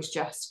camera. And it was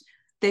just,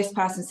 this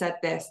person said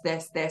this,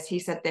 he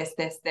said this,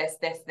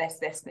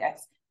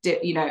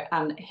 you know,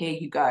 and here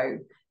you go.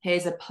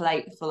 Here's a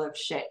plate full of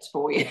shit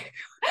for you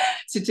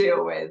to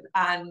deal with.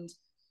 And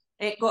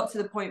it got to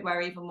the point where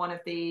even one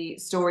of the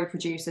story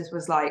producers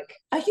was like,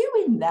 are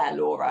you in there,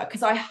 Laura?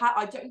 Because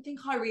I don't think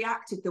I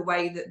reacted the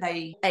way that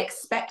they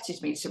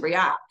expected me to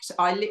react.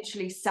 I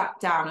literally sat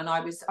down and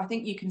I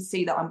think you can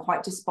see that I'm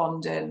quite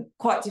despondent,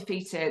 quite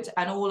defeated.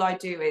 And all I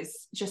do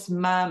is just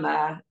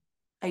murmur,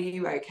 are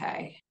you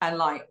okay? And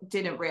like,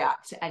 didn't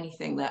react to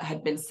anything that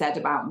had been said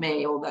about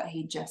me or that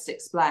he just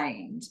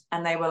explained.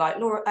 And they were like,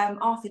 Laura,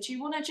 Arthur, do you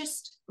want to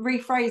just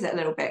rephrase it a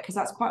little bit? Because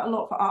that's quite a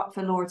lot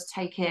for Laura to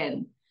take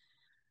in.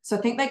 So I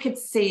think they could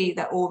see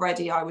that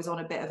already I was on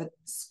a bit of a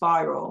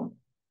spiral.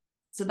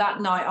 So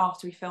that night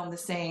after we filmed the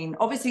scene,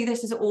 obviously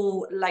this is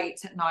all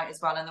late at night as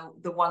well. And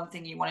the one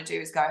thing you want to do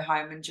is go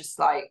home and just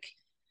like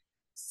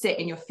sit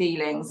in your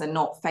feelings and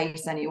not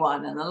face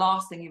anyone. And the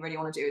last thing you really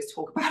want to do is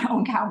talk about it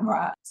on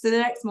camera. So the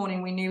next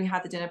morning we knew we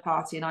had the dinner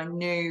party, and I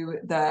knew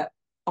that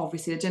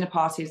obviously the dinner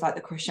party is like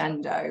the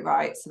crescendo,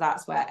 right? So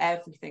that's where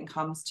everything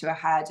comes to a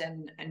head,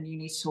 and you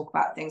need to talk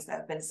about things that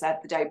have been said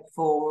the day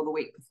before or the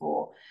week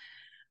before.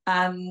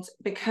 And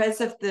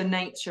because of the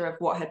nature of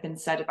what had been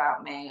said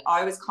about me,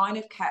 I was kind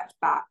of kept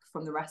back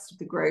from the rest of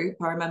the group.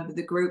 I remember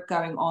the group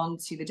going on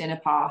to the dinner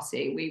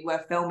party. We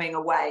were filming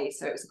away,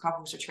 so it was a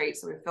couples retreat,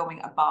 so we were filming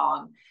at a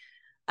barn.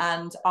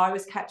 And I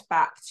was kept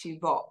back to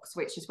Vox,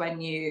 which is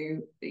when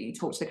you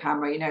talk to the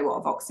camera, you know what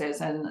a Vox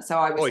is. And so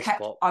I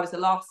was the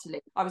last to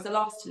leave. I was the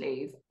last to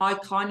leave. I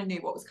kind of knew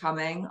what was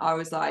coming. I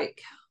was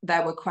like,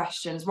 there were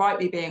questions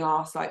rightly being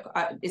asked, like,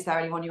 is there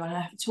anyone you want to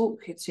have to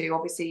talk to?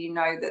 Obviously, you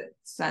know that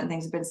certain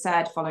things have been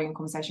said following a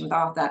conversation with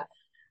Arthur.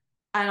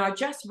 And I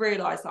just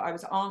realised that I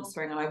was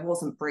answering and I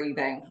wasn't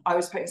breathing. I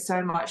was putting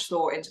so much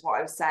thought into what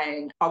I was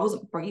saying. I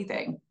wasn't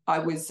breathing. I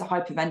was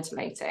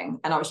hyperventilating,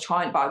 and I was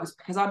trying, but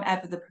because I'm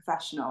ever the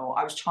professional,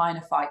 I was trying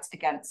to fight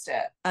against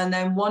it. And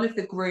then one of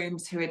the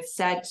grooms who had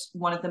said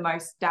one of the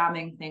most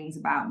damning things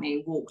about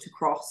me walked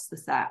across the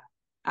set.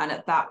 And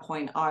at that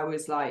point I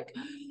was like,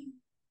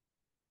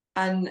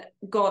 and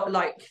God,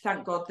 like,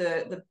 thank God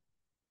the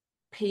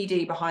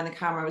PD behind the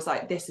camera was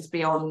like, this is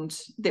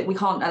beyond that, we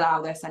can't allow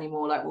this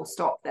anymore, like, we'll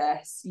stop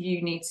this,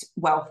 you need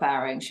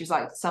welfaring. She was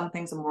like, some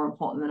things are more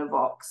important than a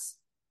Vox,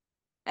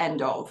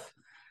 end of.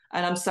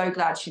 And I'm so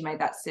glad she made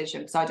that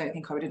decision, because I don't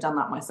think I would have done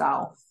that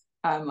myself.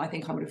 I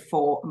think I would have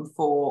fought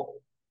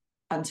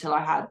until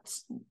I had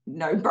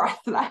no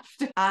breath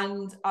left.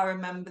 And I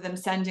remember them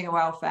sending a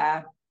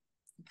welfare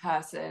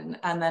person,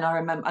 and then I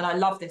remember, and I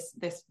love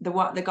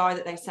the guy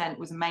that they sent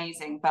was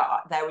amazing, but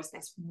there was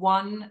this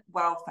one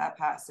welfare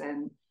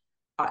person,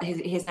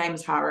 his name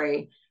is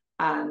Harry,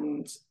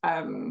 and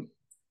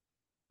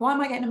why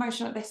am I getting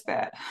emotional at this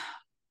bit?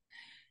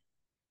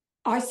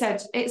 I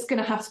said, it's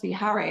gonna have to be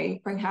Harry,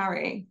 bring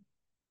Harry,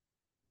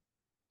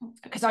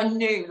 because I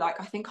knew,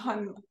 like, I think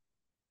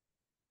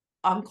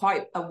I'm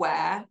quite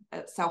aware,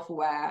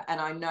 self-aware, and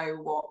I know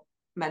what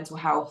mental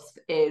health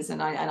is,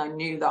 and I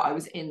knew that I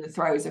was in the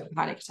throes of a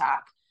panic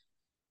attack,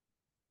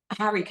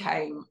 Harry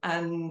came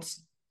and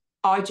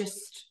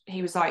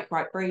he was like,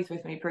 right, breathe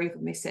with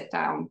me, sit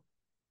down.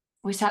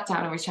 We sat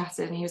down and we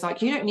chatted, and he was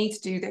like, you don't need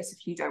to do this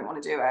if you don't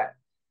want to do it.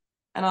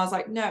 And I was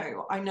like,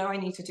 no, I know I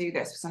need to do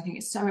this because I think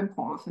it's so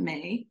important for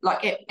me. Like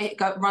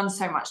it runs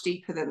so much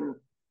deeper than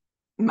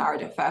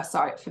Married at First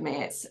Sight for me.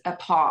 It's a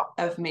part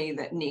of me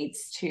that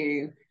needs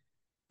to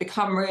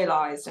become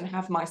realised and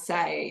have my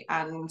say.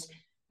 And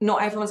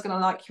not everyone's going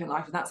to like you in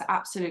life, and that's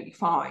absolutely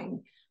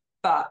fine.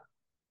 But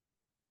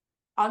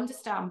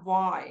understand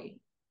why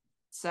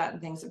certain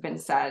things have been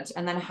said,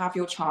 and then have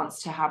your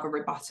chance to have a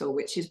rebuttal,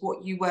 which is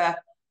what you were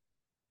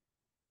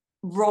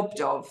robbed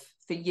of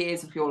for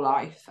years of your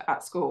life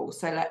at school.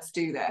 So let's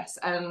do this.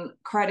 And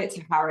credit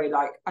to Harry,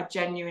 like I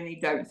genuinely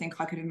don't think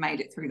I could have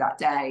made it through that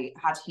day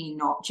had he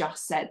not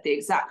just said the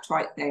exact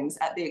right things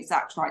at the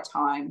exact right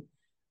time,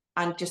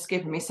 and just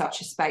given me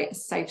such a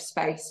safe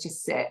space to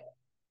sit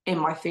in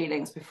my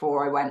feelings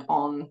before I went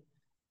on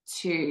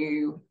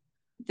to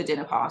the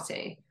dinner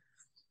party.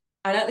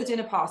 And at the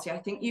dinner party, I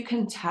think you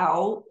can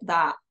tell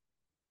that,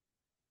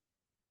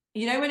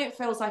 you know, when it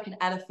feels like an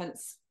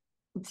elephant's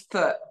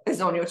foot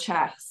is on your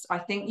chest, I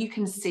think you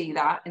can see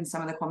that in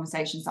some of the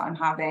conversations that I'm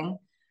having,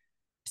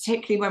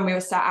 particularly when we were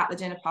sat at the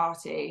dinner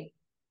party.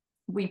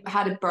 We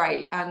had a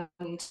break and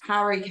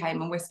Harry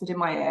came and whispered in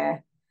my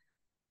ear.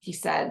 He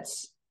said,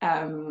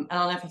 and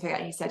I'll never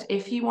forget, he said,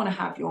 if you want to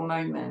have your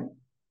moment,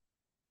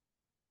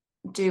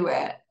 do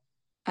it,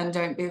 and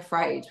don't be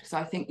afraid, because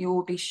I think you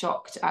will be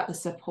shocked at the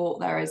support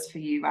there is for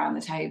you around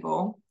the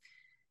table.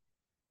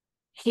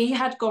 He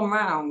had gone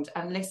round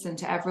and listened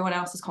to everyone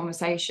else's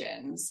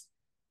conversations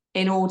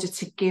in order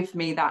to give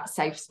me that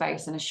safe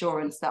space and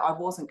assurance that I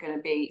wasn't going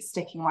to be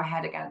sticking my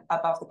head again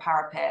above the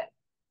parapet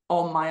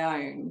on my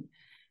own.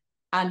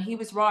 And he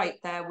was right.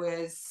 There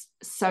was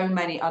so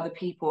many other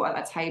people at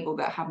that table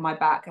that had my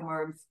back and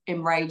were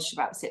enraged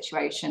about the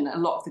situation. A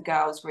lot of the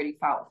girls really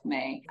felt for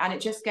me. And it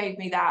just gave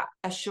me that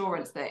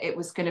assurance that it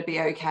was going to be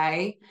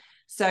okay.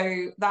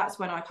 So that's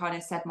when I kind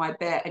of said my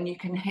bit, and you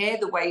can hear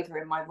the waver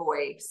in my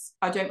voice.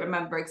 I don't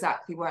remember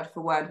exactly word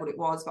for word what it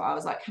was, but I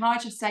was like, can I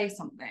just say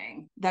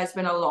something? There's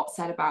been a lot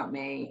said about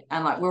me,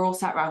 and like we're all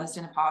sat around this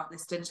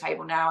dinner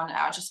table now, and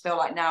I just feel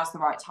like now's the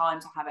right time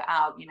to have it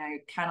out. You know,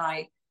 can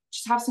I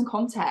just have some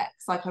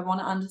context? Like, I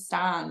want to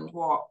understand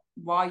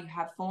why you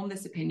have formed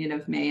this opinion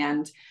of me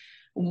and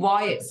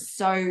why it's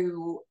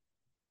so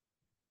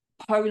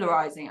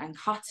polarizing and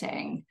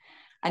cutting,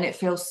 and it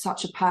feels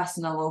such a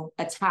personal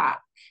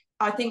attack.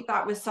 I think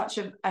that was such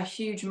a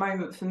huge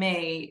moment for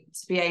me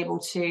to be able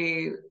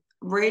to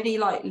really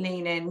like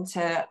lean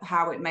into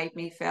how it made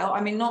me feel.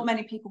 I mean, not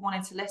many people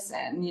wanted to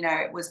listen, you know,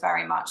 it was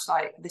very much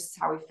like, this is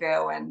how we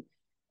feel,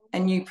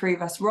 and you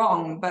prove us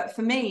wrong. But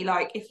for me,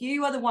 like, if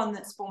you are the one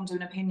that's formed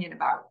an opinion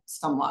about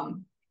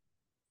someone,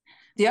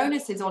 the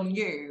onus is on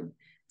you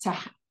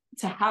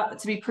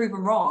to be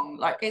proven wrong.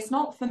 Like, it's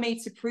not for me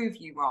to prove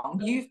you wrong.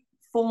 You've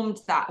formed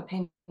that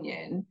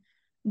opinion.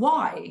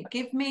 Why?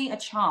 Give me a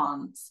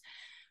chance.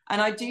 And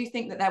I do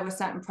think that there were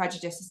certain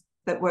prejudices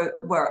that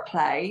were at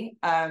play.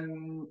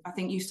 I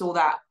think you saw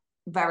that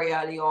very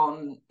early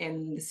on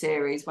in the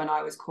series when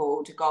I was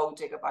called a gold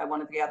digger by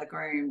one of the other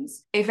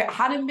grooms. If it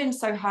hadn't been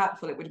so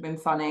hurtful, it would have been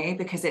funny,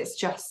 because it's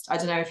just, I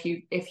don't know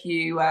if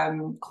you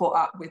caught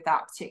up with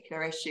that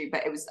particular issue,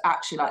 but it was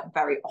actually like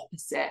very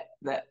opposite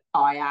that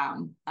I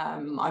am.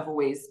 I've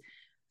always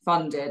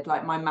funded,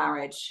 like, my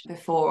marriage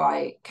before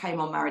I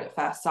came on Married at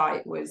First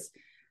Sight was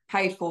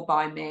paid for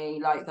by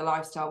me. Like, the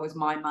lifestyle was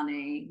my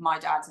money, my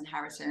dad's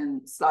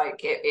inheritance. Like,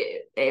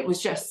 it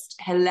was just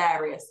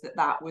hilarious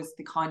that was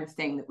the kind of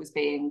thing that was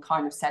being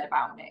kind of said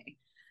about me.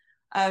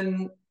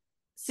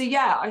 So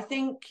yeah, I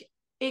think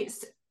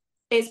it's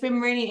been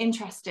really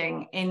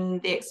interesting in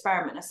the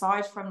experiment,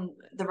 aside from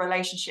the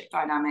relationship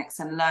dynamics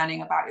and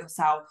learning about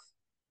yourself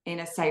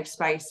in a safe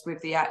space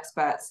with the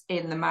experts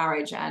in the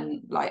marriage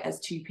and like as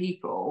two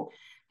people.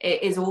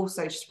 It is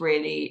also just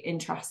really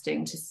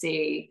interesting to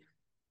see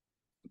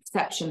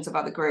perceptions of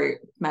other group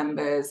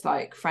members,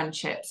 like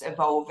friendships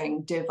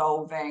evolving,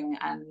 devolving,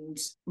 and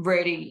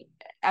really,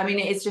 I mean,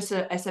 it's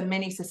a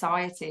mini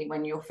society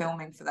when you're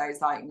filming for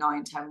those like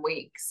 9-10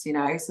 weeks, you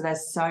know. So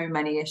there's so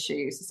many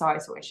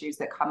societal issues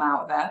that come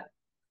out of it.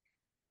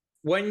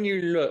 When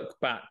you look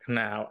back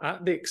now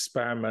at the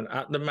experiment,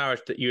 at the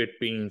marriage that you had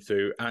been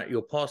through, at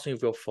your passing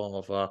of your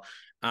father,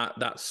 at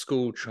that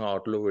school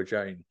child, Laura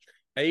Jayne,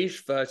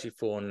 age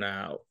 34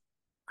 now,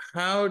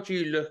 how do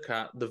you look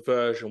at the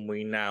version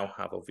we now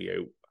have of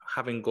you,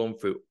 having gone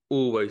through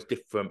all those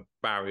different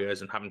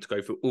barriers and having to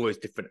go through all those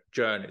different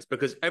journeys?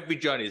 Because every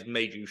journey has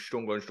made you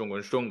stronger and stronger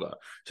and stronger.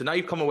 So now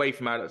you've come away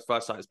from Married at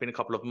First Sight. It's been a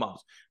couple of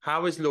months.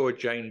 How is Laura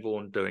Jayne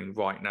Vaughan doing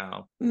right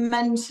now?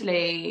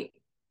 Mentally,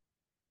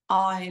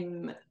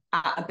 I'm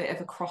at a bit of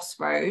a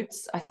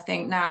crossroads. I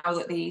think now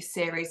that the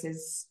series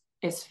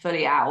is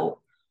fully out,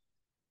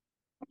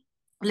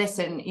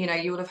 listen, you know,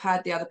 you would have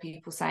heard the other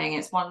people saying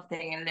it's one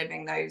thing in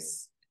living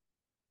those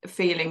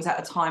feelings at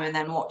the time and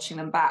then watching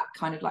them back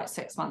kind of like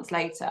 6 months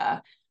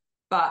later.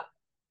 But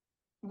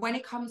when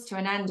it comes to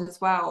an end as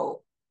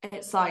well,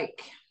 it's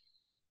like,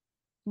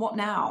 what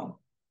now?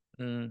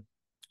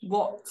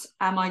 What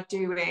am I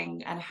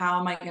doing, and how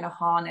am I going to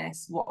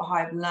harness what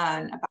I've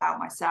learned about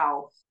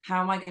myself?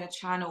 How am I going to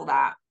channel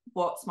that?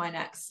 What's my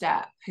next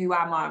step? Who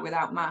am I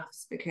without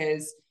maths?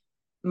 Because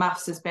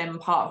maths has been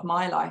part of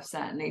my life,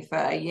 certainly for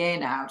a year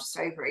now, just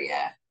over a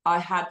year. I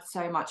had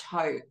so much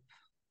hope.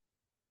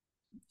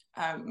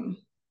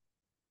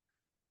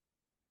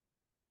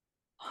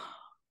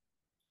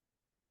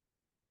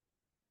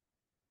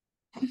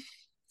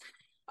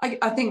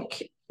 I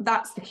think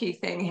that's the key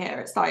thing here.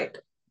 It's like,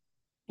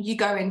 you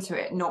go into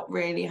it not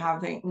really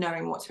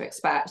knowing what to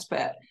expect,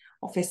 but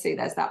obviously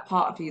there's that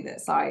part of you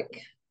that's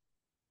like,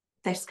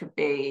 this could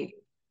be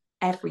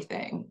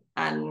everything,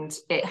 and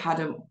it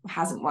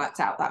hasn't worked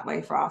out that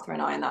way for Arthur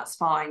and I, and that's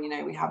fine. You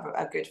know, we have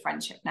a good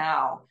friendship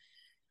now.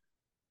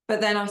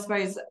 But then I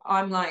suppose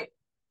I'm like,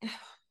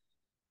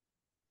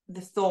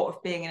 the thought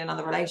of being in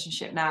another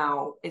relationship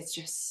now is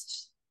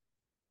just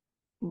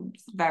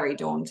very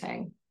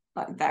daunting,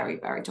 like very,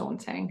 very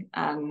daunting.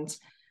 And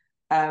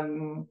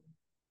I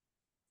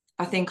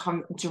think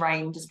I'm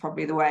drained is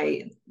probably the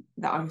way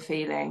that I'm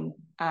feeling,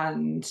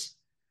 and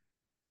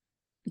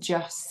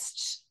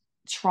just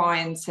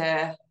trying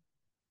to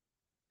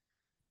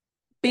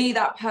be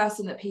that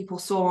person that people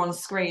saw on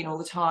screen all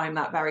the time,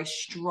 that very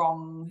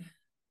strong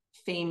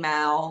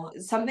female.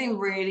 Something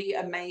really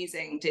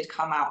amazing did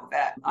come out of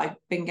it. I've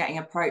been getting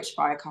approached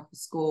by a couple of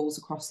schools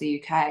across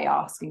the UK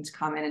asking to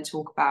come in and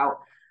talk about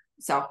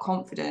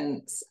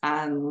self-confidence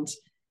and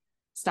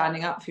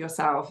standing up for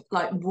yourself.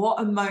 Like,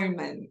 what a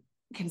moment,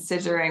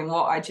 considering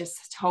what I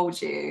just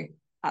told you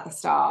at the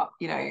start,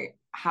 you know,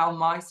 how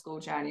my school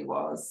journey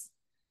was.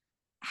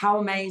 How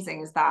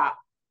amazing is that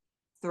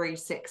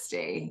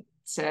 360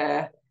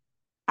 to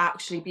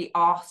actually be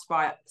asked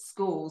by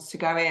schools to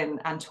go in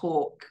and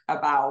talk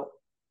about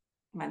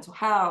mental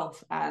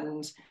health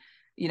and,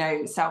 you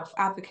know,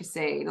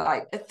 self-advocacy.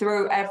 Like,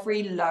 through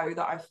every low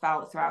that I've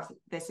felt throughout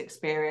this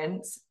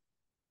experience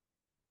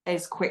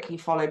is quickly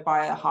followed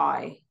by a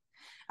high.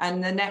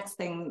 And the next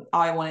thing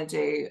I want to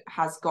do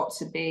has got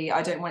to be,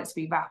 I don't want it to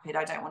be rapid.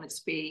 I don't want it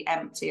to be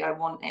empty. I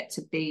want it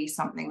to be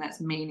something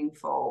that's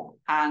meaningful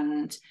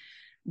and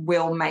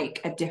will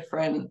make a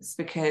difference,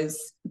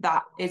 because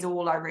that is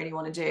all I really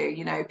want to do.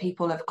 You know,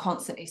 people have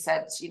constantly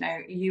said, you know,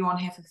 you on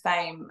here for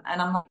fame. And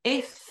I'm like,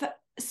 if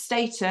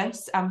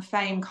status and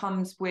fame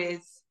comes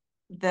with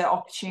the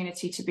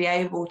opportunity to be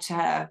able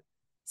to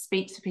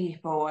speak to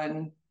people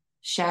and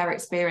share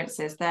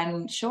experiences,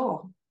 then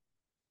sure.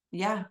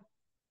 Yeah.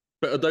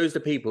 But are those the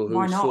people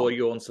who saw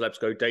you on Celebs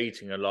Go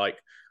Dating and like,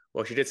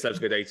 well, she did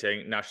Celebs Go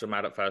Dating, now she's on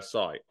Married at First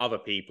Sight. Other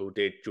people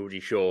did Geordie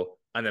Shore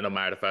and then on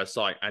Married at First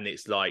Sight, and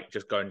it's like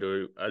just going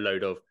to a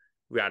load of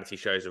reality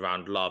shows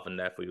around love, and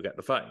therefore you get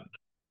the fame.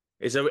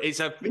 It's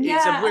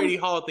a really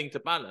hard thing to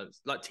balance.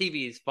 Like,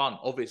 TV is fun,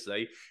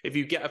 obviously. If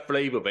you get a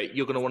flavour of it,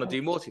 you're going to want to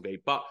do more TV.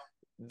 But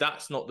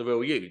that's not the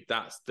real you.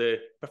 That's the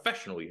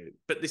professional you.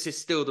 But this is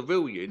still the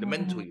real you, the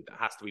mental you that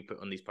has to be put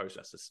on these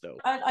processes still.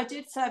 I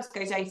did Celebs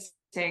Go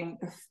Dating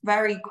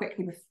very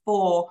quickly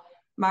before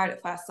Married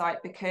at First Sight,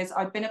 because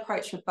I'd been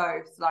approached for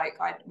both. Like,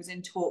 I was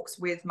in talks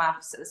with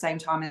maths at the same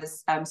time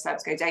as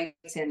Celebs Go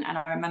Dating, and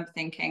I remember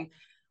thinking,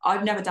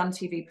 I've never done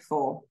TV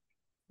before.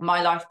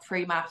 My life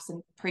pre-maths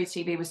and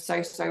pre-TV was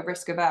so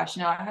risk averse.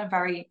 You know, I had a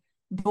very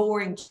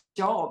boring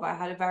job. I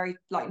had a very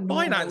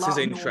finance is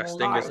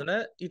interesting, isn't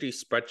it? You do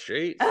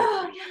spreadsheets,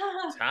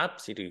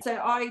 tabs, you do. So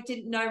I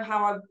didn't know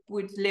how I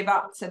would live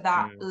up to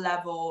that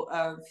level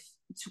of,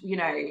 you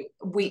know,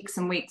 weeks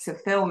and weeks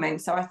of filming.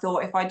 So I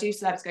thought, if I do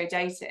Celebs Go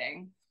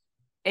Dating,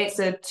 it's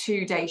a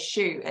 2-day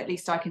shoot. At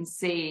least I can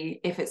see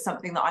if it's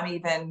something that I'm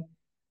even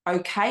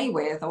okay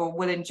with or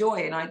will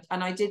enjoy.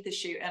 And I did the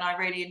shoot, and I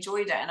really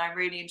enjoyed it, and I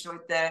really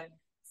enjoyed the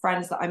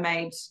friends that I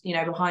made, you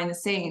know, behind the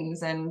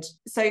scenes. And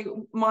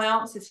so my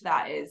answer to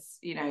that is,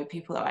 you know,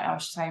 people that are like, oh,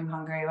 she's home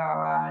hungry,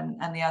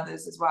 and the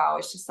others as well.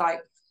 It's just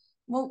like,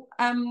 well,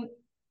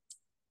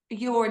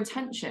 your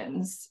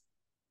intentions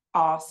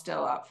are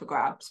still up for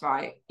grabs,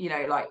 right? You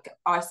know, like,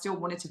 I still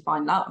wanted to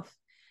find love.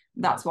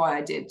 That's why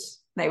I did.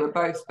 They were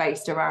both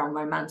based around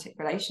romantic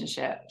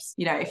relationships.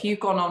 You know, if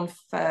you've gone on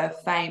for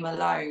fame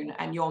alone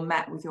and you're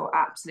met with your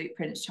absolute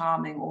Prince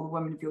Charming or the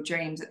woman of your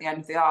dreams at the end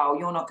of the aisle,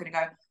 you're not going to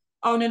go,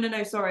 oh,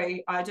 no,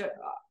 sorry, I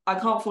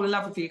can't fall in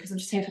love with you because I'm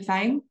just here for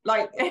fame.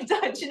 Like, do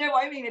you know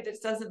what I mean? It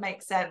just doesn't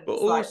make sense. But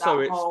also,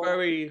 it's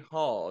very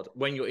hard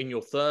when you're in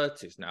your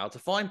 30s now to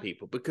find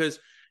people, because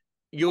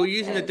you're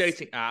using the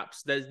dating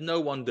apps. There's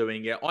no one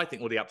doing it. I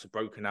think all the apps are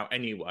broken out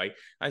anyway.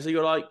 And so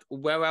you're like,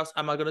 where else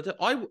am I going to do?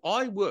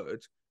 I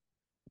would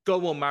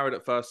go on Married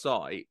at First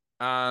Sight.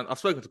 And I've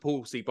spoken to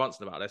Paul C.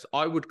 Brunson about this.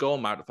 I would go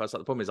on Married at First Sight.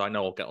 The problem is I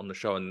know I'll get on the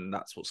show, and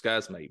that's what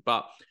scares me.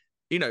 But,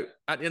 you know,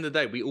 at the end of the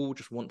day, we all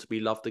just want to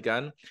be loved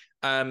again.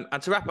 And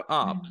to wrap it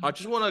up, I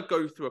just want to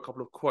go through a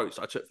couple of quotes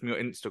I took from your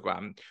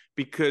Instagram,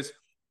 because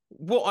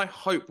what I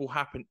hope will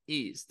happen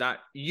is that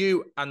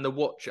you and the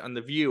watcher and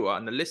the viewer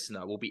and the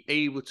listener will be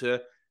able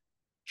to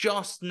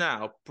just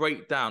now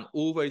break down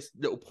all those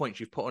little points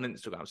you've put on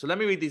Instagram. So let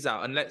me read these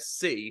out and let's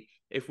see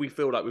if we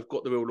feel like we've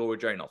got the real Laura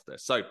Jayne off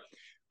this. So,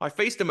 I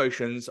faced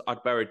emotions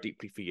I'd buried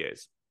deeply for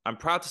years. I'm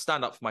proud to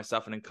stand up for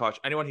myself and encourage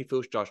anyone who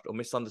feels judged or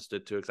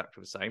misunderstood to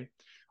exactly the same.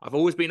 I've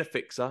always been a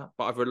fixer,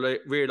 but I've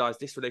realised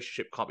this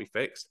relationship can't be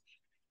fixed.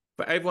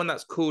 For everyone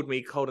that's called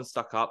me cold and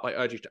stuck up, I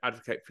urge you to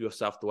advocate for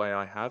yourself the way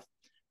I have.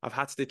 I've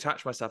had to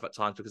detach myself at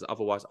times because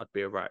otherwise I'd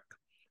be a wreck.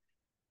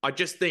 I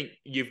just think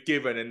you've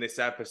given in this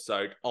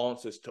episode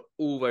answers to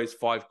all those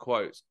 5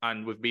 quotes,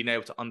 and we've been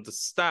able to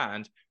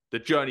understand the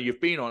journey you've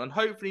been on. And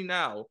hopefully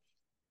now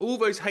all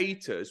those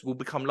haters will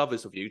become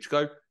lovers of you to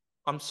go,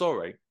 I'm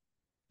sorry.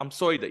 I'm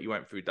sorry that you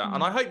went through that.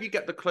 And I hope you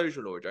get the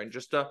closure, Laura Jayne,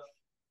 just to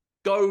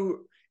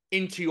go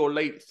into your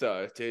late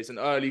 30s and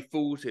early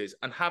 40s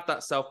and have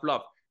that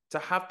self-love, to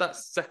have that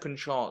second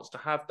chance, to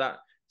have that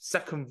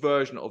second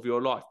version of your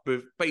life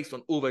based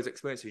on all those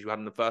experiences you had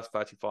in the first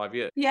 35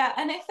 years. Yeah,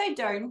 and if they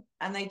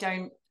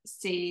don't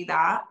see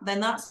that,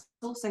 then that's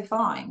also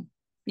fine.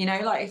 You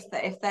know, like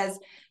if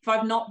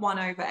I've not won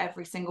over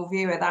every single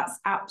viewer, that's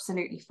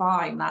absolutely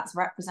fine. That's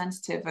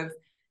representative of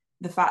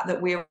the fact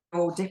that we're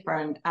all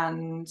different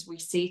and we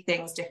see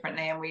things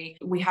differently, and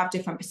we have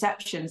different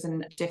perceptions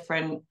and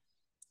different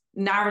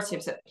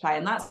narratives at play,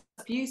 and that's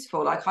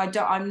beautiful. Like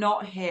I'm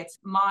not here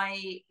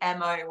my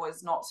MO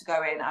was not to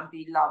go in and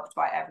be loved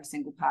by every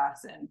single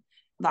person.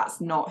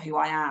 That's not who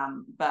I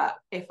am. But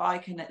if I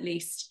can at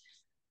least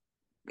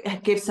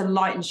give some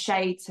light and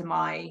shade to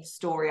my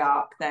story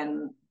arc,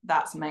 then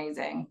that's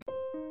amazing.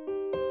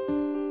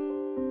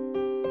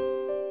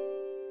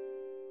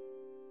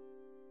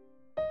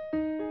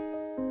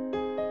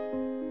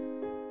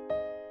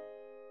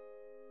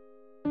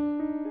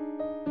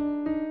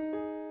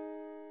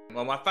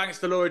 Well, my thanks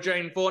to Laura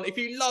Jayne Vaughan. If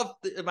you loved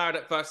the Married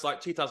at First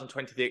Sight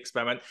 2020 The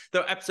Experiment,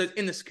 there are episodes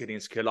in the Secure and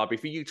Insecure library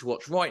for you to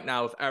watch right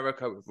now with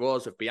Erica, with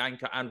Roz, with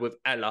Bianca, and with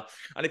Ella.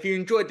 And if you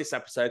enjoyed this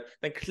episode,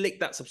 then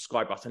click that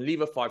subscribe button, leave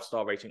a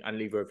 5-star rating, and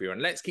leave a review.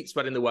 And let's keep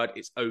spreading the word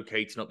it's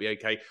okay to not be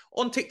okay.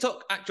 On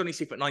TikTok, at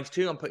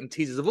JohnnySeafert92, I'm putting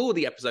teasers of all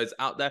the episodes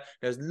out there.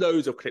 There's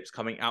loads of clips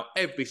coming out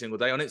every single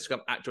day. On Instagram,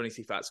 at Johnny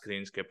Seafert, at Secure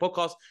and Insecure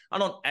Podcast,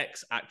 and on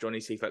X, at Johnny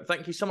Seafert.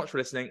 Thank you so much for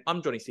listening.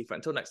 I'm Johnny Seafert.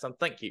 Until next time,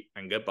 thank you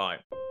and goodbye.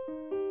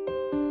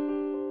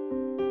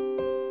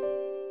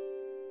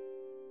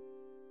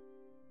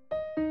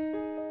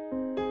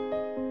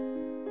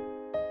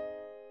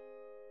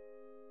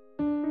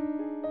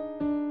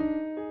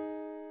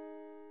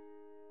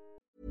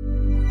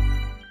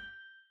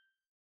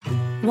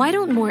 Why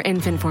don't more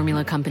infant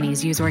formula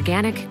companies use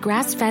organic,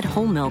 grass-fed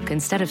whole milk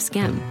instead of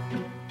skim?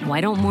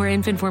 Why don't more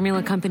infant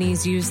formula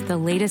companies use the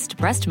latest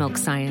breast milk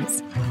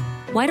science?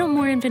 Why don't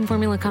more infant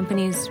formula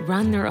companies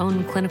run their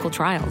own clinical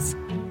trials?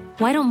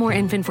 Why don't more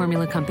infant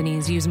formula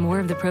companies use more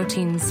of the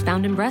proteins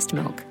found in breast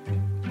milk?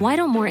 Why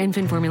don't more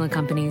infant formula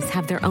companies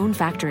have their own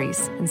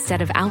factories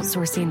instead of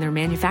outsourcing their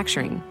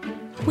manufacturing?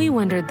 We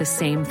wondered the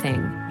same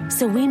thing.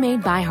 So we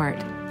made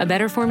ByHeart, a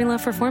better formula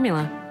for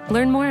formula.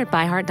 Learn more at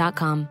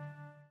byheart.com.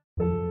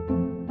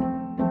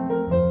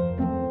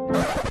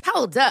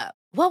 Hold up.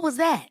 What was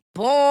that?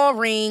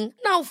 Boring.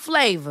 No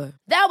flavor.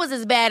 That was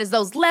as bad as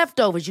those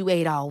leftovers you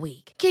ate all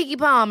week. Keke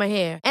Palmer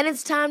here, and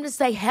it's time to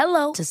say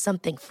hello to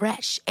something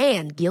fresh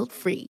and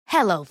guilt-free.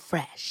 Hello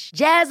Fresh.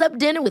 Jazz up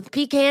dinner with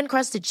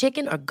pecan-crusted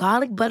chicken or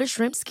garlic butter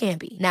shrimp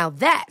scampi. Now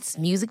that's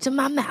music to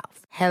my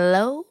mouth.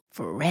 Hello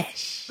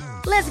Fresh.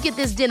 Let's get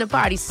this dinner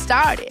party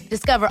started.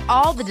 Discover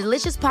all the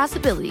delicious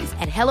possibilities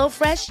at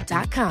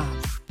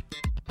hellofresh.com.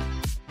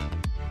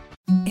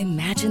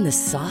 Imagine the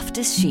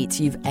softest sheets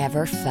you've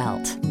ever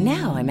felt.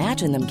 Now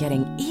imagine them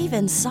getting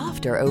even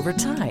softer over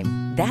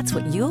time. That's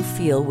what you'll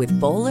feel with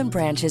Boll &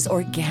 Branch's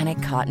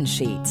organic cotton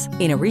sheets.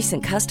 In a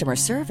recent customer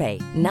survey,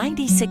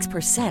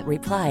 96%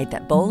 replied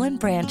that Boll &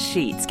 Branch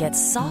sheets get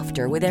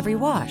softer with every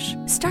wash.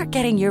 Start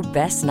getting your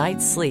best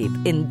night's sleep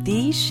in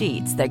these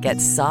sheets that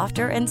get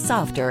softer and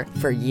softer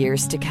for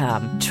years to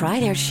come. Try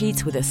their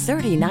sheets with a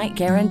 30-night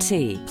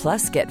guarantee.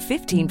 Plus, get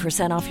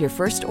 15% off your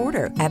first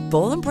order at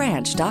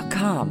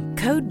bollandbranch.com.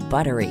 Code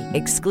BUTTERY.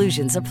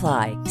 Exclusions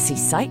apply. See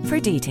site for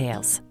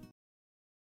details.